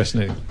 Yeah,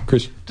 fascinating.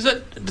 Chris?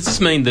 Does this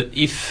mean that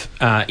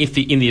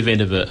in the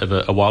event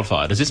of a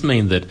wildfire, does this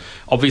mean that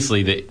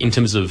obviously in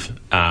terms of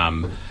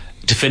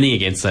defending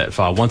against that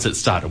fire, once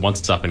it's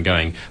up and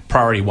going,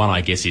 priority one,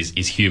 I guess,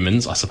 is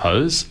humans, I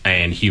suppose,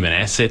 and human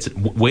assets.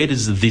 Where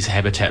does this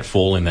habitat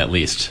fall in that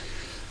list?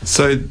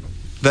 So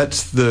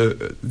that's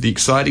the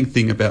exciting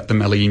thing about the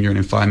Mallee Emu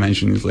and fire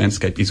management in this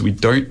landscape is we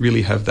don't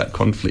really have that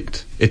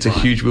conflict. It's a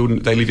huge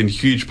wilderness. They live in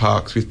huge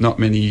parks with not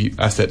many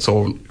assets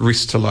or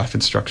risks to life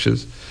and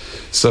structures.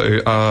 So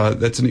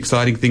that's an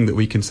exciting thing that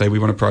we can say we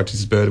want to prioritise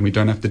this bird and we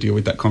don't have to deal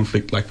with that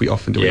conflict like we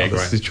often do in other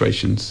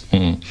situations.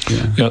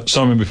 Yeah,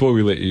 Simon, before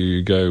we let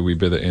you go, we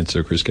better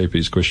answer Chris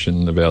KP's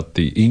question about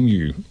the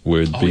emu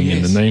word being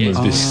in the name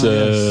of this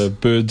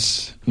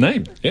bird's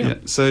name. Yeah.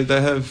 So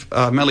they have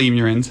Mallee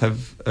emu wrens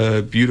have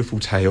a beautiful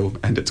tail,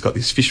 and it's got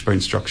this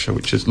fishbone structure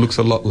which looks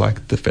a lot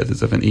like the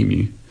feathers of an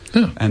emu.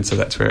 Oh. And so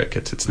that's where it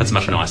gets its name. That's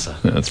much nicer.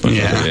 Yeah, that's much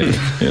nicer.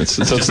 Yeah.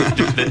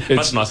 It's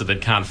much nicer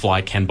than can't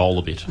fly, can bowl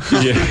a bit.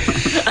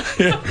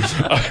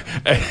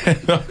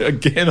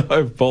 Again, I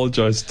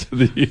apologise to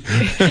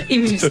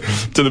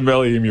the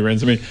Mallee emu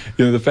wrens. I mean,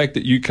 the fact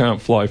that you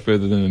can't fly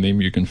further than an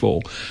emu can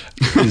fall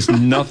is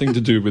nothing to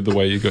do with the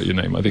way you got your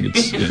name. I think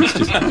it's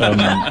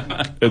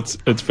just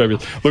it's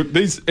fabulous. Look,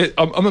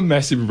 I'm a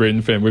massive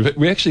wren fan.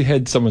 We actually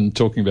had someone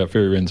talking about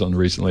fairy wrens on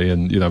recently,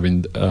 and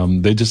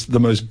they're just the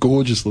most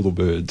gorgeous little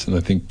birds. And I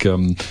think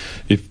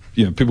if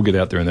people get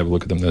out there and have a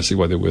look at them, they'll see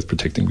why they're worth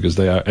protecting, because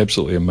they are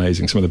absolutely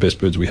amazing. Some of the best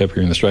birds we have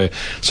here in Australia.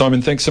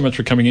 Simon, thanks so much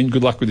for coming in.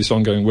 Good luck with this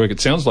ongoing work.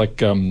 It sounds like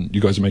you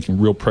guys are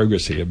making real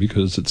progress here,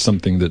 because it's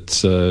something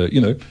that's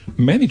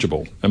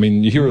manageable. I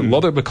mean, you hear a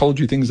lot of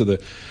ecology things that are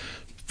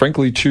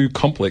frankly too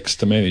complex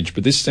to manage,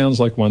 but this sounds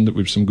like one that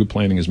with some good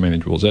planning is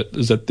manageable.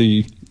 Is that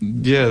the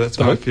that's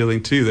my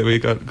feeling too, that we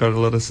got a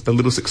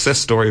little success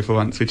story for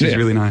once, which is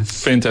really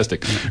nice.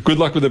 Fantastic. Good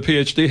luck with the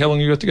PhD. How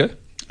long you got to go?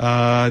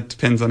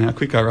 Depends on how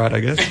quick I write, I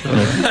guess.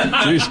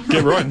 Jeez,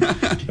 get right.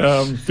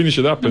 Finish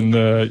it up, and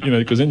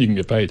because then you can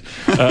get paid.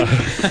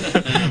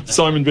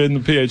 Simon Bedden,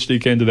 the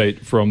PhD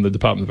candidate from the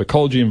Department of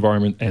Ecology,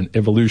 Environment and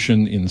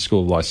Evolution in the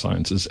School of Life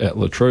Sciences at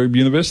La Trobe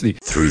University.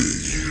 3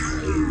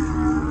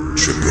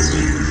 Triple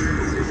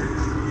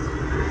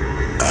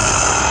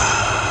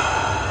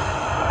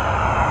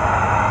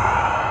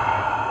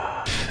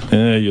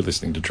You're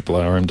listening to Triple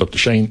R. I'm Dr.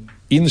 Shane.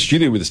 In the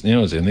studio with us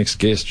now is our next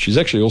guest. She's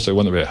actually also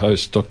one of our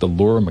hosts, Dr.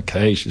 Laura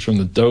McKay. She's from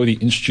the Doherty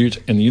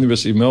Institute and the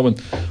University of Melbourne.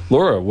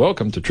 Laura,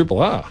 welcome to Triple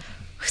R.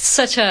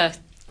 Such a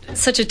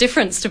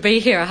difference to be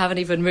here. I haven't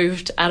even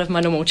moved out of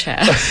my normal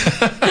chair.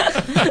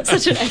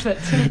 Such an effort.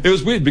 It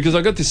was weird because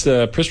I got this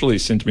press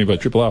release sent to me by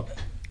Triple R.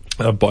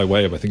 By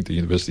way of, I think, the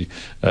university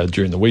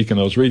during the week, and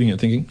I was reading it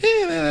thinking,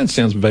 that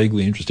sounds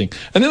vaguely interesting.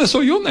 And then I saw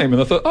your name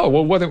and I thought,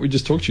 why don't we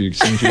just talk to you,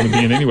 since you're going to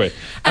be in anyway.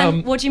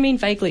 What do you mean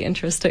vaguely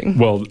interesting?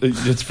 Well,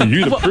 it's for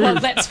you to prove. Well,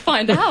 let's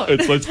find out.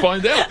 Let's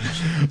find out.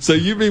 So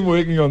you've been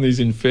working on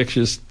these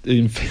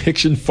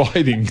infection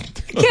fighting...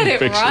 Get it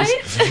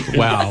right?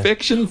 Wow.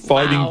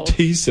 Infection-fighting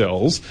T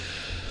cells.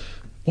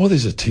 What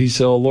is a T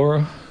cell,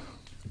 Laura?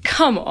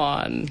 Come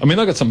on. I mean,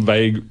 I got some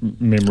vague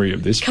memory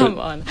of this. Come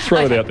on.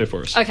 Throw it out there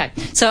for us. Okay.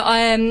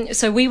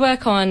 So we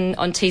work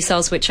on T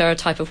cells, which are a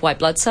type of white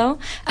blood cell.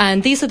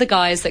 And these are the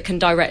guys that can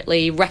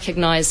directly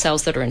recognize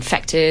cells that are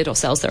infected or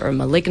cells that are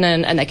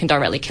malignant, and they can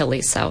directly kill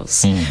these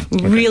cells.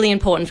 Really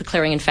important for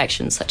clearing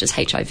infections such as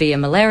HIV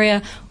and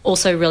malaria.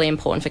 Also really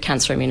important for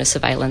cancer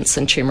immunosurveillance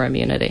and tumour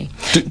immunity.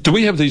 Do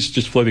we have these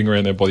just floating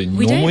around our body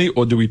normally,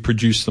 or do we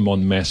produce them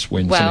en masse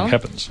when something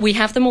happens? We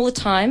have them all the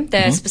time.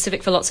 They're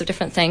specific for lots of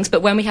different things.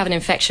 But when we have an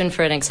infection,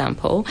 for an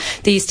example,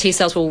 these T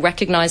cells will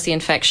recognise the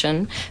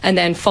infection, and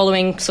then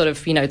following sort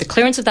of, the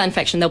clearance of that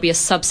infection, there'll be a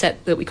subset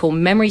that we call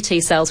memory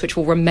T cells, which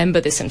will remember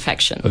this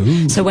infection.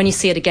 Ooh. So when you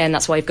see it again,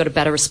 that's why you've got a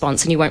better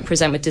response and you won't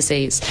present with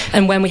disease.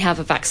 And when we have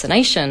a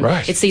vaccination,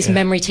 it's these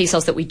memory T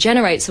cells that we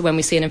generate, so when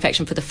we see an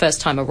infection for the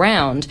first time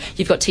around,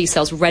 you've got T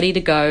cells ready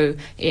to go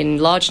in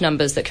large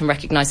numbers that can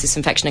recognise this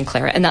infection and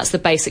clear it. And that's the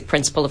basic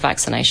principle of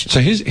vaccination. So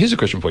here's a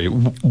question for you.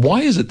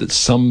 Why is it that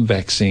some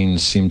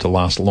vaccines seem to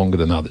last longer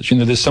than others?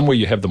 There's some where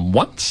you have them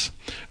once,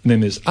 and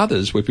then there's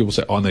others where people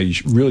say, no, you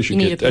really should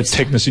get a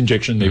tetanus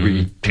injection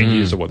every 10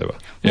 years or whatever.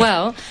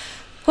 Yeah.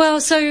 Well,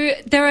 so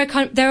there are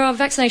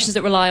vaccinations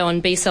that rely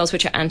on B cells,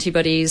 which are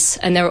antibodies,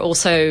 and there are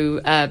also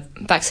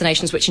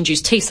vaccinations which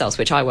induce T cells,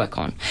 which I work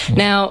on.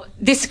 Now,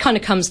 this kind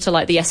of comes to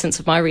like the essence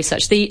of my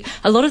research. A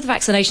lot of the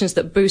vaccinations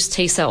that boost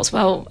T cells,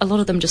 well, a lot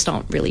of them just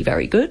aren't really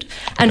very good.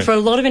 And for a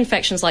lot of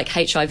infections like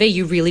HIV,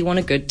 you really want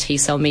a good T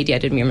cell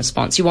mediated immune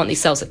response. You want these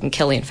cells that can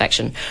kill the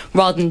infection,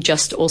 rather than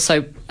just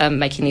also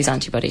making these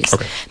antibodies.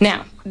 Okay.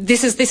 Now,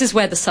 this is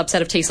where the subset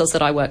of T cells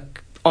that I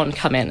work on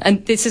come in,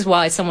 and this is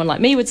why someone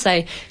like me would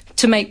say,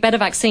 to make better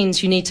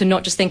vaccines, you need to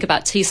not just think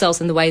about T cells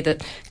in the way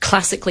that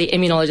classically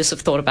immunologists have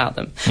thought about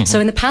them.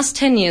 So in the past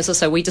 10 years or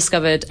so, we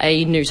discovered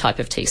a new type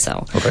of T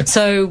cell. Okay.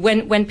 So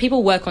when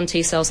people work on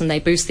T cells and they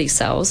boost these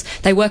cells,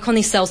 they work on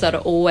these cells that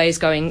are always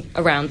going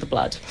around the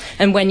blood.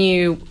 And when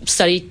you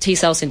study T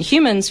cells in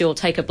humans, you'll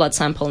take a blood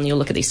sample and you'll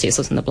look at these T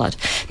cells in the blood.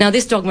 Now,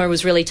 this dogma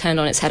was really turned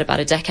on its head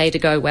about a decade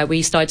ago, where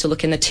we started to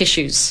look in the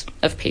tissues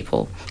of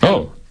people.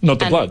 Not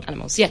the blood.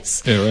 Animals,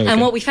 yes. Yeah, right, okay. And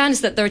what we found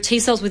is that there are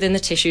T cells within the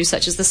tissue,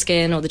 such as the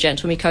skin or the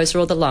genital mucosa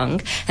or the lung,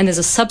 and there's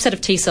a subset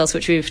of T cells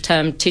which we've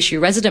termed tissue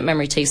resident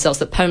memory T cells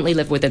that permanently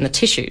live within the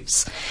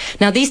tissues.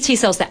 Now, these T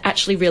cells, they're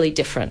actually really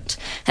different.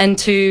 And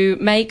to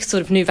make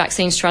sort of new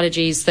vaccine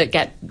strategies that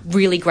get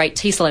really great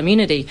T cell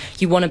immunity,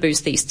 you want to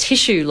boost these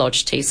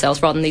tissue-lodged T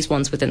cells rather than these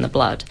ones within the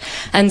blood.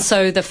 And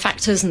so the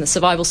factors and the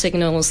survival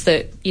signals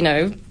that,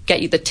 get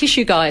you the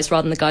tissue guys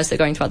rather than the guys that are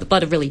going throughout the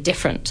blood are really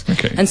different.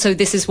 Okay. And so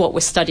this is what we're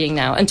studying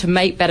now. And to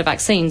make better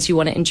vaccines, you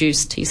want to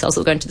induce T cells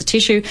that will go into the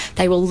tissue.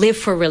 They will live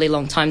for a really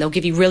long time. They'll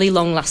give you really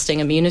long-lasting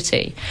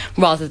immunity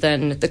rather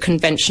than the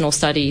conventionally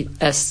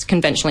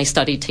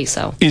studied T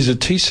cell. Is a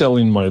T cell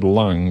in my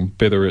lung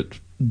better at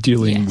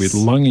dealing with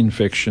lung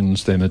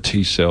infections than a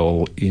T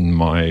cell in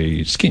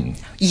my skin?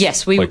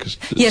 Yes,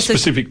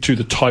 specific to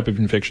the type of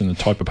infection, the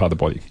type of part of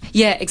the body.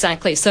 Yeah,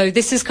 exactly. So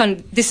this is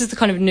the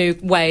kind of new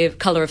way of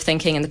colour of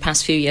thinking in the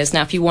past few years.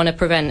 Now, if you want to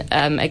prevent,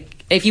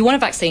 if you want a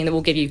vaccine that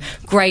will give you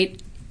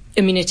great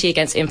immunity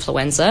against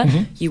influenza,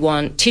 you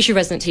want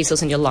tissue-resident T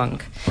cells in your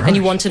lung, and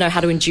you want to know how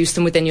to induce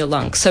them within your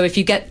lung. So if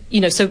you get,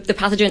 so the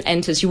pathogen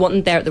enters, you want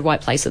them there at the right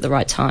place at the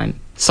right time.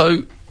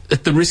 So,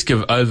 at the risk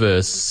of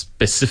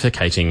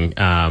over-specificating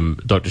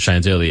Dr.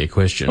 Shane's earlier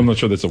question... I'm not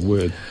sure that's a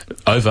word.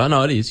 Over?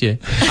 No, it is, yeah.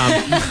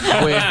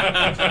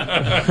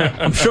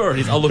 I'm sure it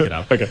is. I'll look it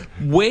up. Okay.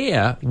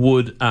 Where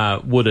would a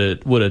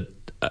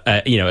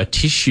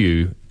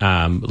tissue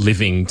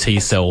living T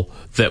cell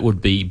that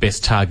would be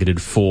best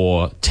targeted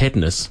for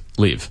tetanus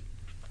live?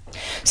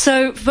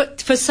 So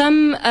for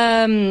some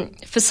kind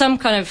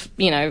of,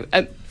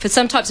 for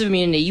some types of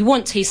immunity, you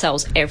want T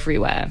cells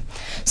everywhere.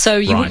 So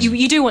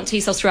you do want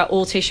T cells throughout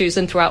all tissues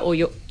and throughout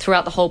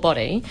the whole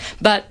body.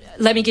 But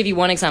let me give you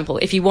one example.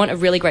 If you want a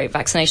really great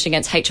vaccination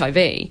against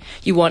HIV,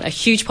 you want a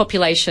huge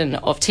population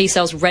of T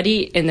cells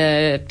ready in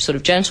the sort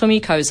of genital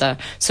mucosa.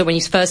 So when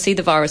you first see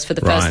the virus for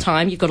the first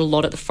time, you've got a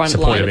lot at the front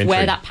line of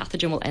where that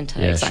pathogen will enter.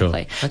 Yeah, exactly.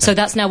 Sure. Okay. So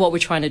that's now what we're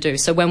trying to do.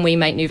 So when we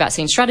make new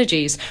vaccine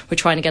strategies, we're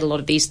trying to get a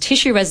lot of these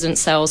tissue-resident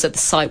cells at the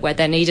site where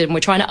they're needed, and we're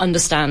trying to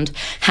understand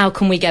how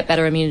can we get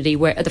better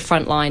immunity at the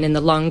front line in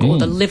the lung or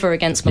the liver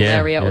against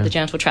malaria or the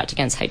genital tract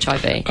against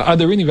HIV. Are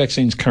there any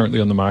vaccines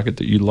currently on the market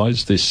that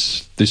utilise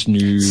this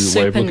new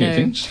way of looking at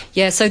things?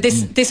 Yeah, so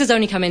this has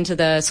only come into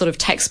the sort of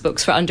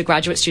textbooks for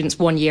undergraduate students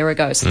 1 year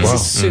ago. So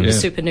this is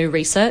super new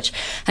research.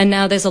 And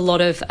now there's a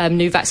lot of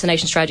new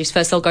vaccination strategies.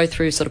 First, they'll go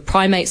through sort of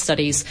primate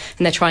studies,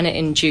 and they're trying to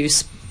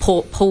induce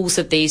pools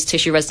of these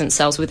tissue-resident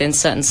cells within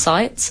certain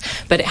sites,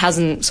 but it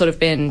hasn't sort of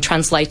been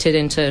translated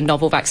into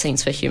novel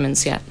vaccines for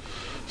humans yet.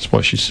 That's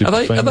why she's super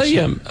famous.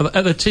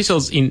 Are the T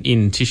cells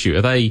in tissue,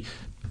 are they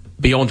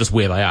beyond just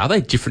where they are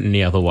they different in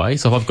any other way?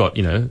 So if I've got,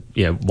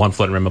 one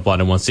floating around my blood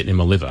and one sitting in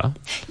my liver.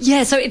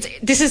 Yeah, so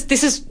this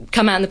has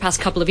come out in the past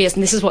couple of years,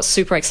 and this is what's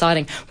super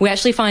exciting. We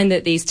actually find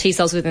that these T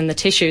cells within the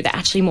tissue, they're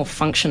actually more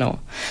functional.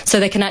 So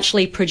they can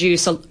actually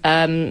produce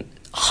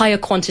higher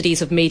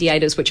quantities of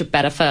mediators which are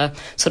better for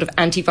sort of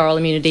antiviral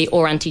immunity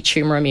or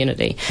anti-tumour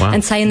immunity. Wow.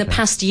 And say in the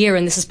past year,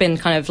 and this has been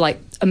kind of like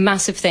a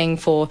massive thing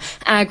for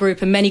our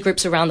group and many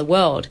groups around the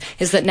world,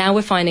 is that now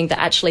we're finding that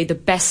actually the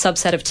best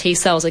subset of T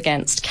cells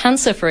against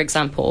cancer, for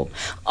example,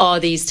 are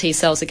these T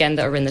cells, again,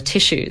 that are in the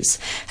tissues.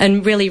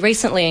 And really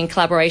recently, in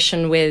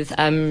collaboration with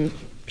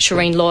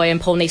Shireen Loy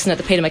and Paul Neeson at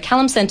the Peter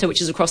MacCallum Centre, which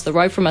is across the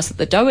road from us at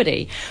the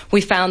Doherty,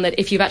 we found that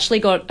if you've actually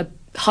got a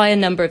higher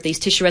number of these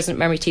tissue-resident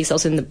memory T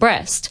cells in the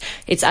breast,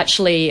 it's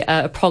actually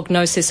a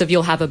prognosis of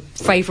you'll have a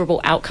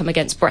favourable outcome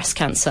against breast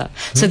cancer.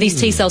 So these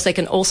T cells, they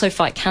can also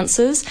fight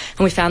cancers,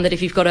 and we found that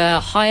if you've got a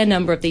higher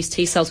number of these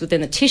T cells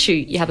within the tissue,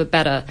 you have a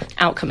better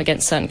outcome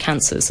against certain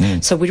cancers.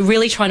 So we're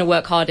really trying to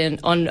work hard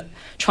on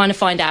trying to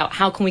find out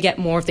how can we get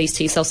more of these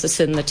T cells to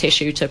sit in the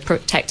tissue to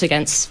protect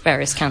against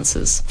various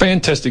cancers.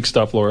 Fantastic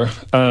stuff, Laura.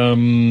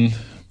 I'm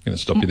going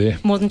to stop you there.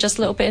 More than just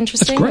a little bit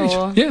interesting? That's great.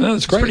 Or? Yeah, no,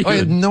 that's great. I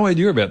had no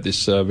idea about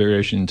this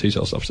variation in T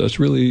cell stuff, so that's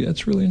really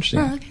interesting.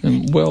 Oh, okay.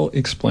 And well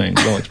explained.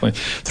 3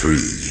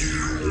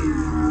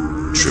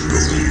 triple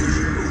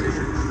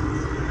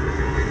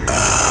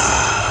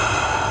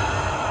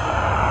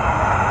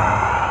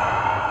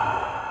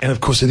And, of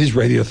course, it is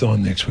Radiothon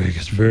next week.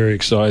 It's very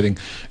exciting.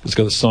 It's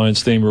got a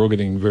science theme. We're all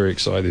getting very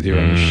excited here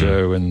on the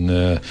show, and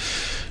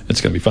it's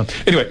going to be fun.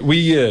 Anyway,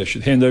 we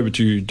should hand over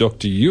to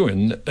Dr.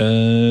 Ewan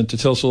to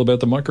tell us all about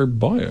the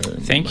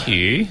microbiome. Thank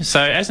you. So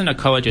as an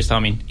ecologist,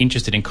 I'm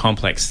interested in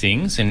complex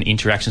things and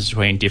interactions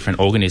between different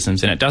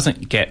organisms, and it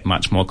doesn't get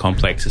much more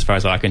complex as far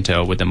as I can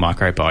tell with the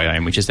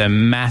microbiome, which is a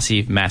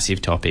massive,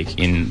 massive topic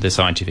in the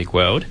scientific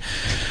world.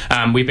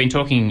 We've been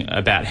talking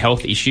about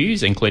health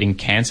issues, including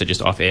cancer,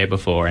 just off air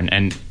before,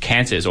 and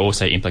cancer is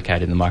also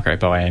implicated in the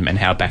microbiome and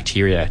how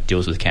bacteria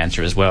deals with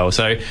cancer as well.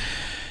 So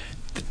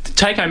the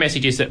take-home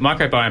message is that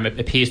microbiome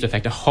appears to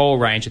affect a whole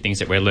range of things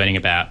that we're learning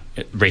about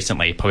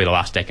recently, probably the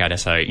last decade or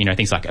so. You know,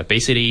 things like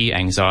obesity,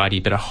 anxiety,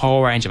 but a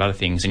whole range of other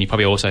things. And you've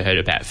probably also heard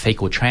about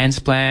fecal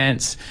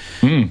transplants.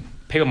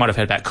 People might have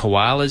heard about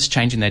koalas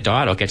changing their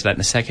diet. I'll get to that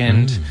in a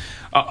second.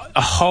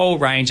 A whole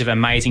range of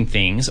amazing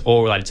things,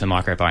 all related to the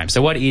microbiome.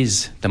 So what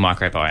is the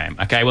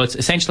microbiome? Okay, well, it's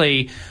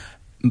essentially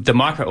the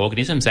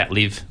microorganisms that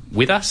live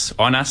with us,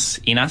 on us,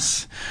 in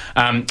us.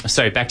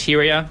 So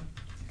bacteria,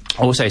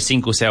 also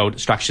single-celled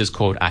structures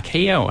called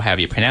archaea, or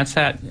however you pronounce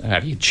that,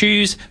 however you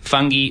choose,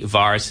 fungi,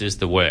 viruses,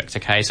 the works,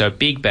 okay? So a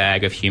big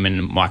bag of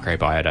human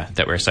microbiota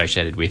that we're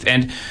associated with.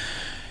 And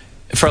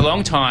for a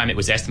long time, it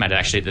was estimated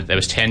actually that there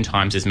was 10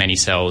 times as many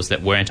cells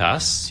that weren't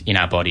us in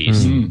our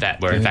bodies that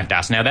were in fact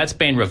us. Now, that's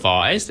been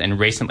revised, and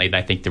recently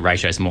they think the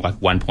ratio is more like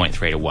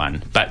 1.3 to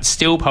 1, but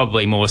still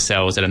probably more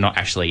cells that are not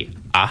actually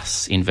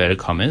us, inverted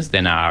commas,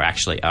 than are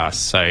actually us.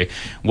 So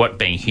what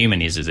being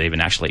human is even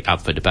actually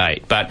up for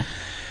debate. But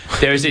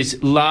there is this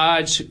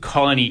large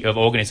colony of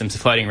organisms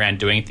floating around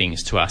doing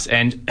things to us.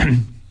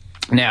 And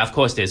now, of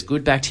course, there's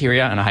good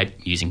bacteria, and I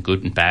hate using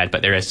good and bad,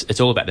 but it's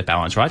all about the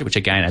balance, right? Which,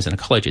 again, as an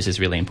ecologist is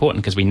really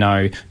important, because we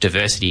know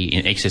diversity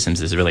in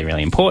ecosystems is really,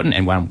 really important,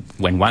 and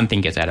when one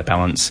thing gets out of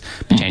balance,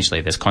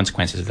 potentially there's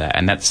consequences of that.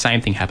 And that same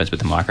thing happens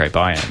with the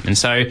microbiome. And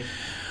so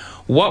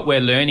what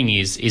we're learning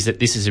is that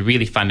this is a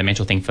really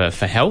fundamental thing for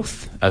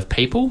health of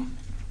people.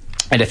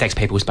 It affects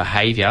people's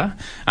behaviour.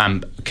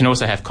 Can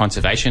also have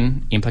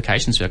conservation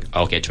implications, which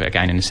I'll get to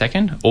again in a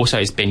second. Also,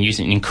 it's been used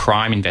in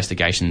crime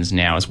investigations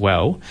now as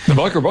well. The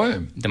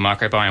microbiome? The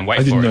microbiome, wait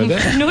I didn't for know it.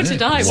 that. Nor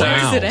did I. Where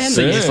does it end?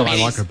 So you just like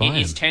microbiome.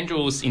 Its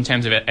tendrils, in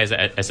terms of it as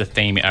a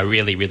theme, are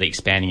really, really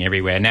expanding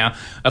everywhere. Now,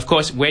 of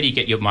course, where do you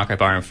get your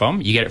microbiome from?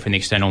 You get it from the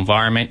external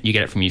environment, you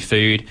get it from your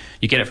food,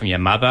 you get it from your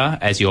mother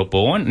as you're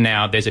born.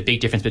 Now, there's a big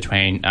difference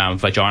between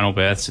vaginal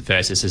births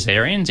versus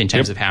caesareans in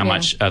terms of how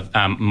much of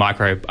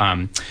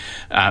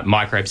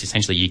microbes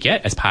essentially you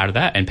get as part of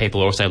that, and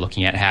people are also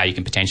looking at how you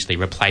can potentially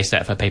replace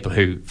that for people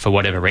who, for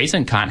whatever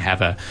reason, can't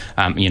have a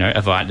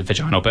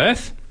vaginal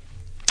birth.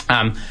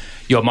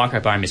 Your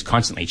microbiome is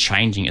constantly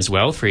changing as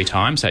well through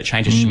time, so it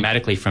changes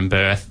dramatically from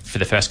birth for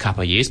the first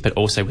couple of years, but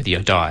also with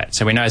your diet.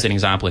 So we know, as an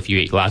example, if you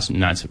eat large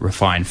amounts of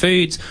refined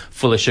foods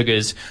full of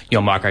sugars,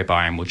 your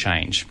microbiome will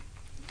change.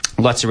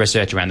 Lots of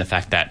research around the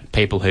fact that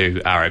people who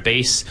are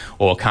obese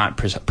or can't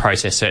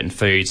process certain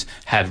foods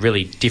have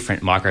really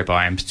different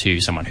microbiomes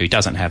to someone who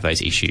doesn't have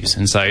those issues.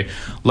 And so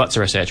lots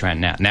of research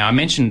around that. Now, I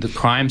mentioned the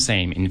crime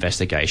scene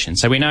investigation.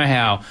 So we know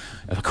how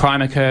if a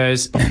crime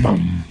occurs,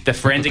 the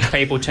forensic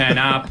people turn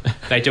up,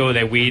 they do all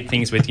their weird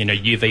things with,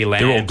 UV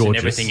lamps and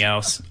everything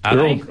else.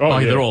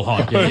 They're all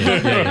hot.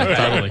 Yeah,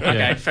 totally.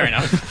 Yeah. Okay, fair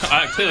enough.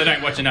 I clearly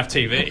don't watch enough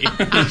TV.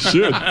 You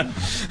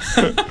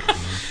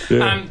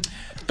should.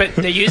 But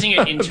they're using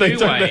it in two ways. They don't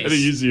know how to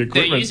use the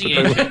equipment.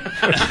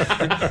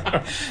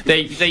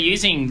 They're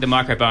using the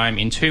microbiome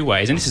in two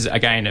ways, and this is,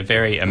 again, a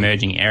very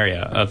emerging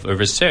area of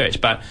research.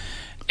 But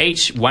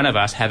each one of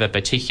us have a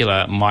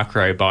particular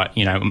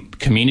microbiome,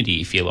 community,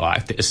 if you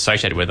like, that is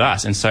associated with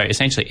us. And so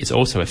essentially it's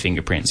also a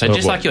fingerprint. So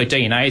like your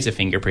DNA is a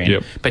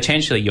fingerprint,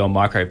 potentially your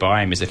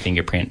microbiome is a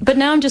fingerprint. But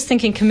now I'm just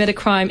thinking, commit a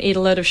crime, eat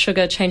a load of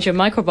sugar, change your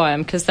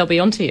microbiome, because they'll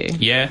be onto you.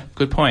 Yeah,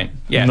 good point.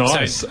 Yeah,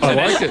 nice. So I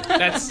like it.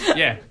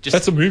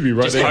 That's a movie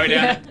right there.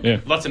 Just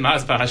down, lots of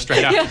Mars bars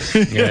straight up.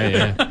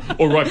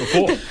 Or right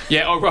before.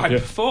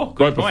 Before.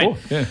 Good point.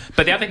 Yeah.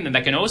 But the other thing that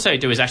they can also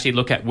do is actually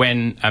look at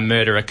when a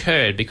murder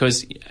occurred,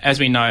 because as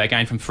we know,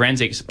 again, from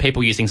forensics,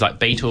 people use things like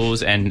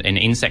beetles and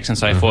insects and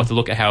so forth to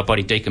look at how a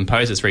body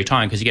decomposes through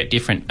time, because you get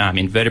different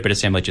invertebrate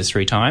assemblages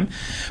through time,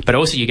 but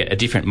also you get a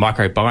different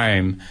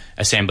microbiome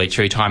assemblage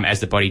through time as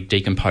the body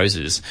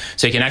decomposes.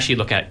 So you can actually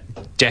look at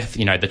death,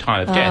 the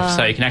time of death.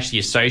 So you can actually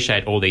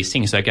associate all these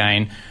things. So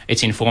again,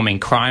 it's informing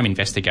crime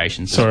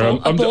investigations. Sorry,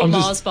 I'm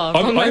just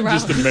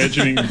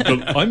imagining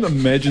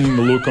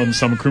the look on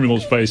some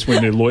criminal's face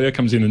when their lawyer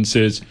comes in and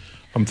says,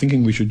 I'm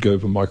thinking we should go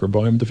for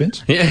microbiome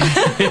defence. Yeah.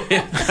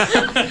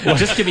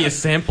 Just give me a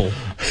sample.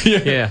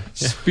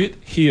 Spit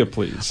here,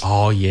 please.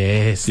 Oh,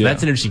 yes. Yeah.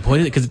 That's an interesting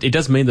point, because it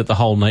does mean that the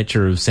whole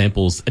nature of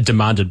samples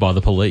demanded by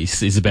the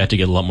police is about to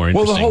get a lot more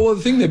interesting. Well, the whole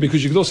other thing there,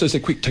 because you could also say,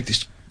 quick, take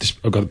this.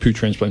 I've got a poo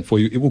transplant for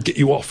you. It will get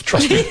you off.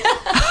 Trust me.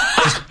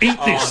 Just eat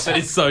this. That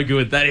is so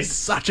good. That is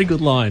such a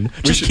good line.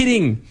 Just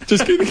kidding.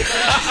 Did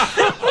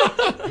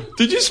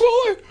you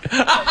swallow?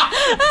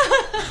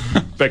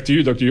 Back to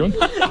you, Dr. Ewan.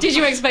 Did did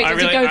you expect it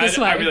to go this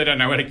way? I really don't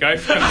know where to go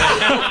from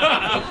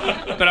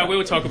there. But I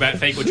will talk about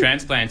fecal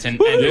transplants and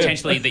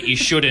potentially that you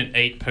shouldn't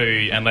eat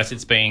poo unless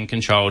it's being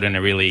controlled in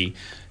a really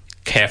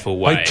careful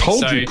way. I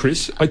told you,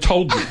 Chris. I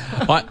told you.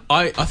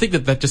 I think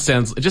that just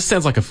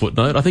sounds like a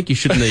footnote. I think you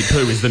shouldn't eat poo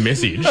is the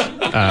message.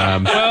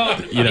 Well,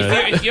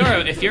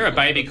 if you're a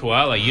baby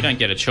koala, you don't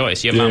get a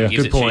choice. Your mum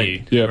gives it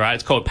to you, right?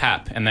 It's called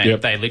pap, and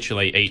they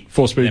literally eat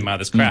their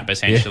mother's crap,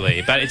 essentially.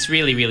 Yeah. But it's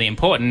really, really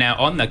important. Now,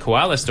 on the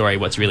koala story,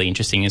 what's really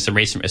interesting is some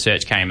recent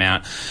research came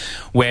out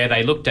where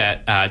they looked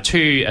at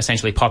two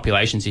essentially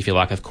populations, if you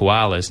like, of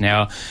koalas.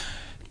 Now,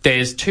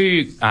 there's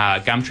two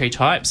gumtree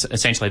types,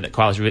 essentially, that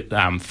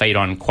koalas feed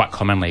on quite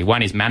commonly.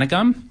 One is manna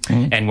gum,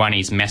 and one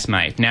is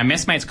messmate. Now,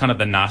 messmate's kind of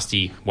the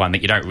nasty one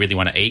that you don't really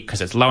want to eat because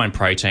it's low in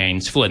protein.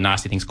 It's full of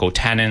nasty things called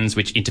tannins,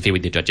 which interfere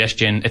with your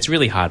digestion. It's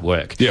really hard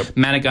work. Yep.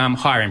 Manna gum,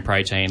 higher in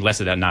protein, less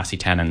of that nasty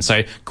tannins.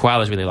 So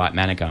koalas really like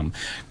manna gum.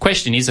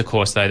 Question is, of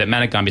course, though, that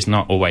manna gum is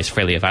not always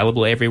freely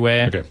available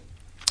everywhere. Okay.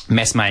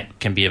 Messmate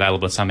can be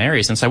available in some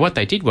areas. And so what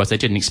they did was they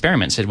did an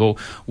experiment, said, well,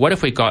 what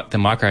if we got the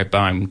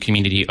microbiome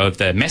community of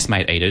the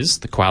messmate eaters,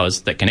 the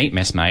koalas that can eat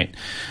messmate,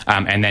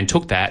 and then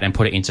took that and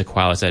put it into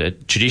koalas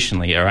that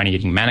traditionally are only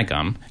eating manna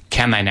gum.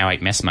 Can they now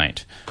eat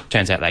messmate?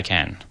 Turns out they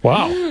can.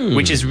 Wow.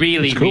 Which is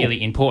really,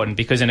 really important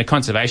because in a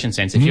conservation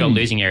sense, if you're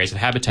losing areas of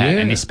habitat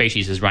and this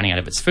species is running out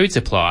of its food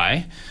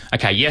supply,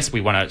 okay, yes, we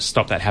want to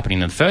stop that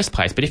happening in the first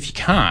place, but if you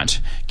can't,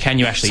 can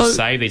you actually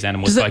save these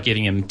animals by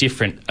giving them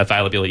different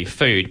availability of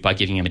food, by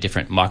giving them a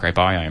different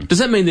microbiome? Does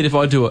that mean that if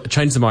I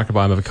change the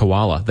microbiome of a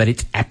koala, that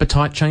its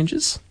appetite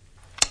changes?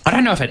 I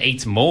don't know if it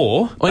eats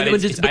more, but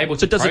it's able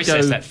to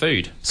process that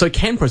food. So it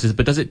can process it,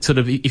 but does it sort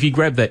of, if you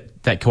grab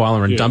that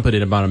koala and dump it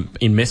in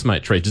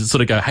messmate tree, does it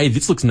sort of go, hey,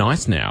 this looks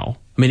nice now?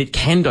 I mean, it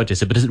can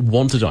digest it, but does it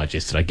want to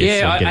digest it, I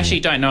guess? Yeah, I actually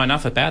don't know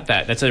enough about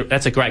that.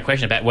 That's a great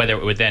question about whether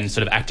it would then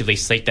sort of actively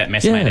seek that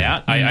messmate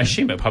out. I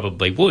assume it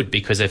probably would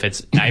because if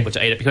it's able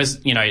to eat it, because,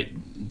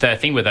 the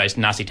thing with those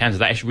nasty tannins is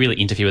they actually really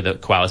interfere with the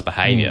koala's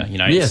behaviour.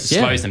 It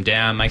slows them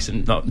down, makes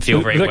them not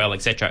feel very well,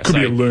 etc.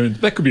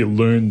 That could be a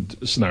learned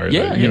scenario.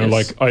 Yeah,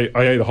 like I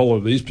ate a whole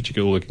of these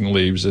particular looking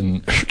leaves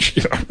and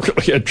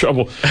really had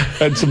trouble,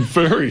 had some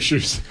fur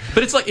issues.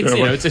 But it's like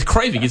it's a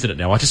craving, isn't it?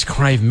 Now I just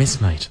crave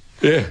messmate.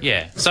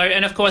 Yeah. So,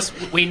 and of course,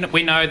 we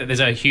know that there's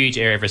a huge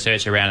area of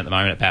research around at the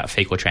moment about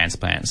fecal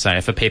transplants.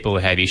 So, for people who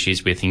have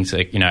issues with things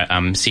like,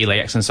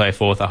 celiacs and so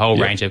forth, a whole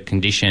range of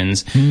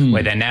conditions,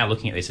 where they're now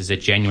looking at this as a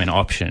genuine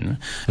option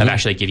of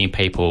actually giving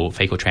people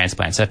fecal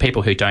transplants. So,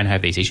 people who don't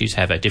have these issues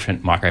have a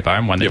different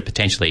microbiome, one that's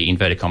potentially,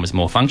 inverted commas,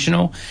 more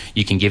functional.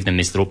 You can give them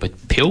this little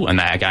pill, and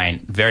they are,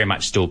 again, very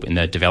much still in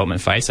the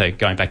development phase. So,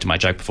 going back to my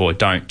joke before,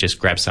 don't just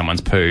grab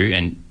someone's poo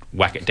and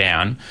whack it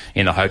down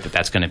in the hope that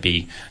that's going to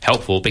be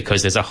helpful,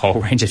 because there's a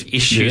whole range of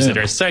issues that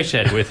are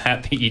associated with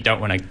that you don't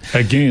want to.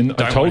 Again,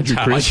 I told you,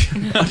 Chris.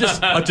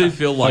 I do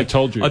feel like I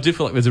told you. I do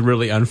feel like there's a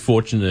really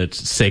unfortunate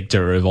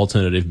sector of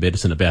alternative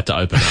medicine about to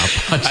open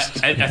up.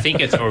 I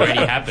think it's already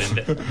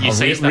happened. You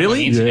see stuff on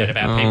the internet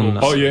about people.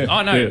 Oh yeah.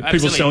 Oh no. Yeah.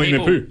 People selling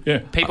their poo. Yeah.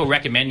 People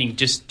recommending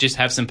just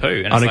have some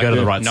poo. And I don't go to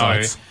the right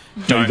sites.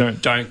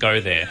 Don't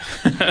go there.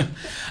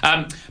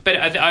 But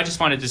I just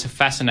find it just a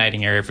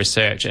fascinating area of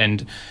research,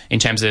 and in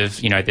terms of,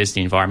 there's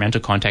the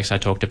environmental context I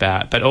talked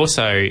about, but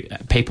also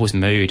people's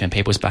mood and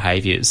people's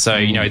behaviours. So,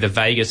 the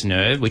vagus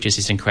nerve, which is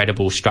this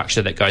incredible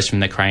structure that goes from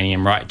the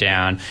cranium right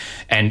down,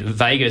 and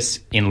vagus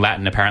in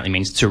Latin apparently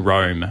means to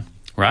roam.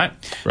 Right?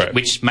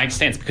 Which makes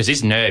sense because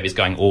this nerve is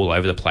going all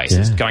over the place.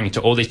 It's going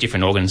into all these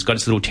different organs, got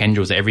its little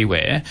tendrils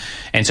everywhere.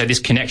 And so this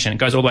connection, it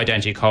goes all the way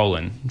down to your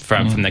colon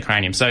from the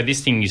cranium. So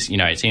this thing is,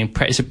 it's an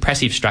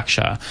impressive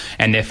structure.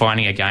 And they're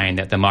finding again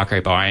that the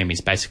microbiome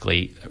is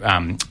basically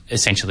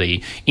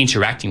essentially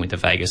interacting with the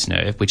vagus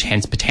nerve, which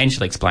hence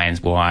potentially explains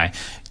why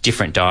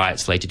different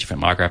diets lead to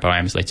different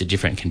microbiomes, lead to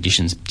different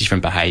conditions,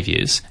 different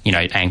behaviours,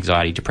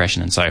 anxiety,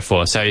 depression and so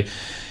forth. So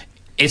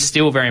it's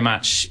still very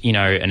much,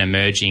 an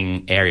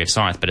emerging area of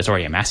science, but it's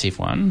already a massive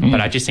one.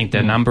 But I just think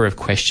the number of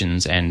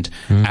questions and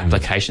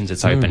applications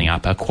it's opening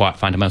up are quite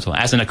fundamental.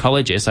 As an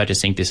ecologist, I just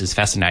think this is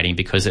fascinating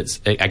because it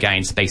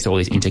speaks to all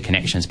these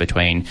interconnections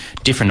between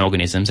different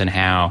organisms and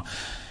how,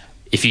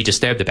 if you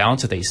disturb the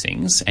balance of these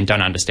things and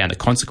don't understand the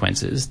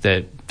consequences,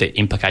 the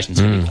implications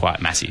can be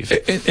quite massive.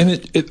 And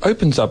it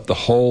opens up the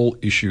whole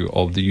issue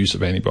of the use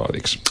of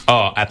antibiotics.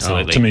 Oh,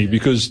 absolutely. To me,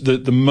 because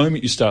the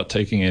moment you start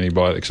taking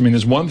antibiotics,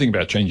 there's one thing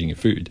about changing your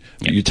food.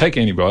 Yep. You take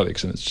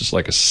antibiotics and it's just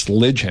like a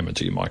sledgehammer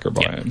to your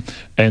microbiome. Yep.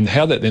 And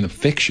how that then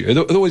affects you.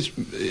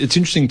 It's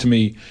interesting to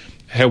me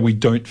how we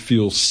don't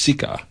feel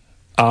sicker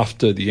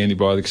after the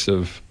antibiotics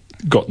have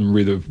gotten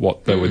rid of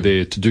what they were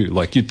there to do.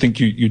 Like, you'd think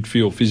you'd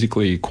feel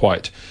physically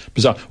quite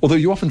bizarre. Although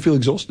you often feel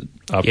exhausted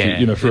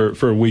after,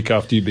 for a week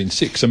after you've been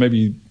sick. So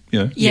maybe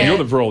You know, you're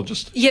the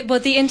virologist. Yeah, well,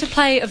 the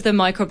interplay of the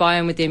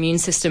microbiome with the immune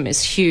system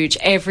is huge.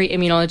 Every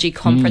immunology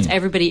conference,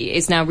 everybody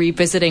is now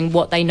revisiting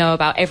what they know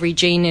about every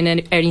gene in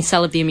any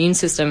cell of the immune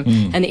system,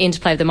 and the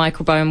interplay of the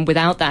microbiome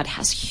without that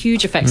has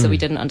huge effects that we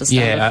didn't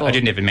understand before. I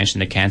didn't even mention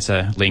the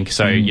cancer link.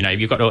 So, you know,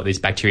 you've got all these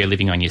bacteria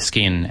living on your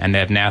skin, and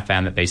they've now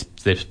found that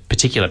there's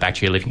particular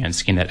bacteria living on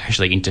skin that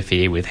actually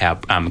interfere with how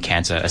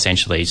cancer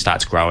essentially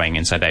starts growing,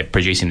 and so they're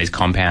producing these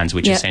compounds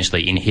which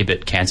essentially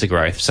inhibit cancer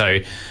growth. So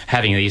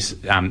having these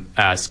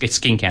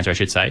skin cancer, I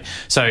should say.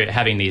 So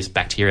having these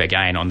bacteria,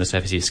 again, on the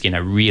surface of your skin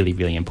are really,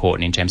 really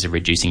important in terms of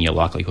reducing your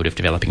likelihood of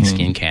developing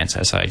skin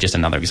cancer. So just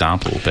another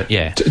example. But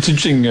yeah. It's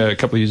interesting, a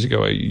couple of years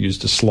ago I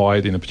used a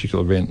slide in a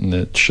particular event and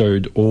it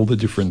showed all the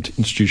different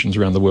institutions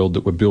around the world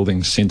that were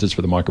building centres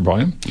for the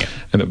microbiome. Yeah.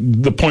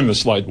 And the point of the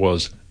slide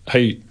was,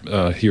 hey,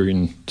 here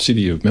in the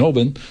city of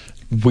Melbourne,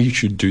 we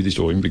should do this,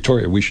 or in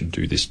Victoria, we should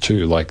do this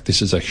too. Like,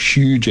 this is a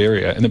huge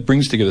area, and it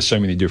brings together so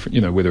many different,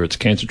 you know, whether it's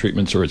cancer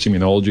treatments or it's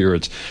immunology or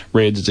it's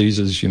rare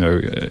diseases, you know,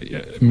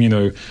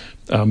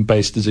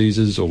 immuno-based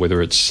diseases, or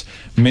whether it's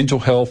mental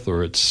health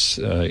or it's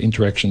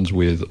interactions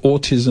with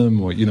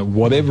autism or, you know,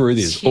 whatever it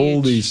is.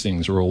 All these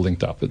things are all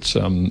linked up. It's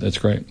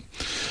great.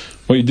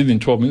 Well, you did it in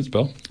 12 minutes,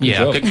 Belle.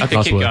 Yeah, I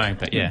could keep going,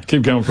 but yeah.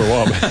 Keep going for a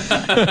while.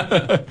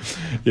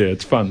 Yeah,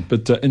 it's fun.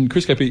 But, and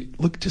Chris KP,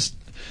 look, just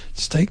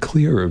stay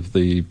clear of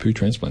the poo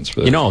transplants.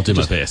 You know, I'll do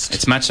my best.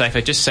 It's much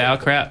safer. Just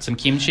sauerkraut, some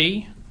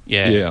kimchi.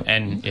 Yeah.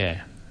 And,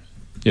 yeah.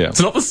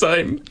 It's not the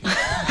same.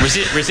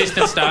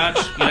 Resistant starch,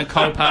 you know,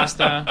 cold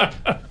pasta.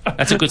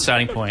 That's a good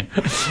starting point.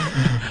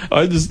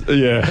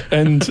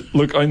 And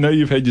look, I know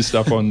you've had your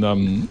stuff on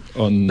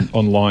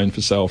online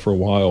for sale for a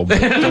while, but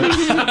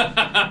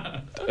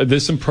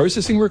there's some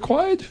processing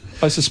required,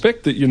 I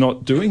suspect, that you're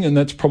not doing, and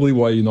that's probably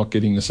why you're not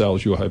getting the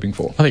sales you were hoping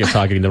for. I think I'm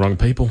targeting the wrong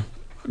people.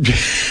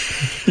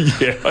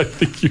 Yeah, I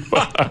think you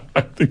are.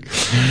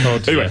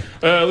 Anyway,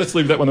 let's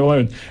leave that one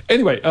alone.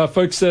 Anyway,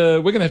 folks,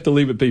 we're going to have to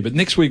leave it be. But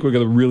next week we've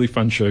got a really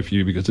fun show for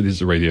you because it is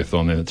a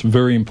radiothon and it's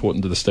very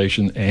important to the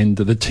station. And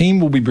the team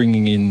will be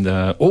bringing in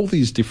all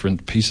these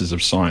different pieces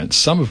of science,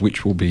 some of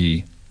which will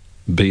be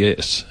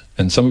BS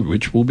and some of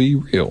which will be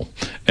real.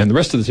 And the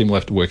rest of the team will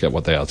have to work out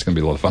what they are. It's going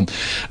to be a lot of fun.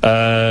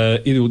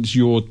 It's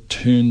your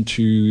turn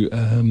to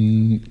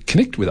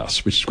connect with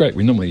us, which is great.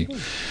 We normally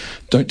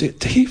don't get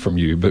to hear from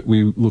you, but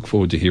we look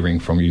forward to hearing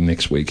from you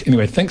next week.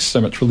 Anyway, thanks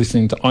so much for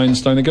listening to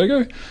Ironstone A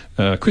Go-Go.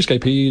 Chris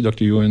KP,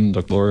 Dr. Ewan,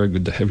 Dr. Laura,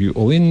 good to have you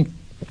all in.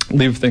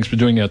 Liv, thanks for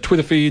doing our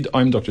Twitter feed.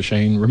 I'm Dr.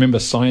 Shane. Remember,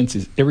 science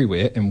is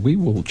everywhere, and we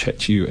will chat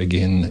to you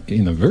again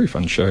in a very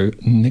fun show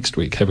next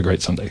week. Have a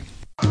great Sunday.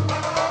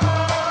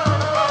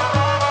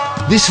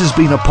 This has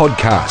been a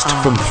podcast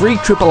from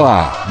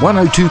 3RRR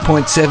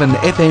 102.7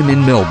 FM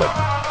in Melbourne.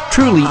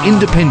 Truly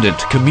independent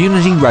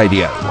community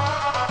radio.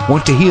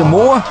 Want to hear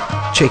more?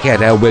 Check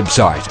out our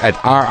website at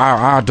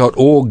rrr.org.au.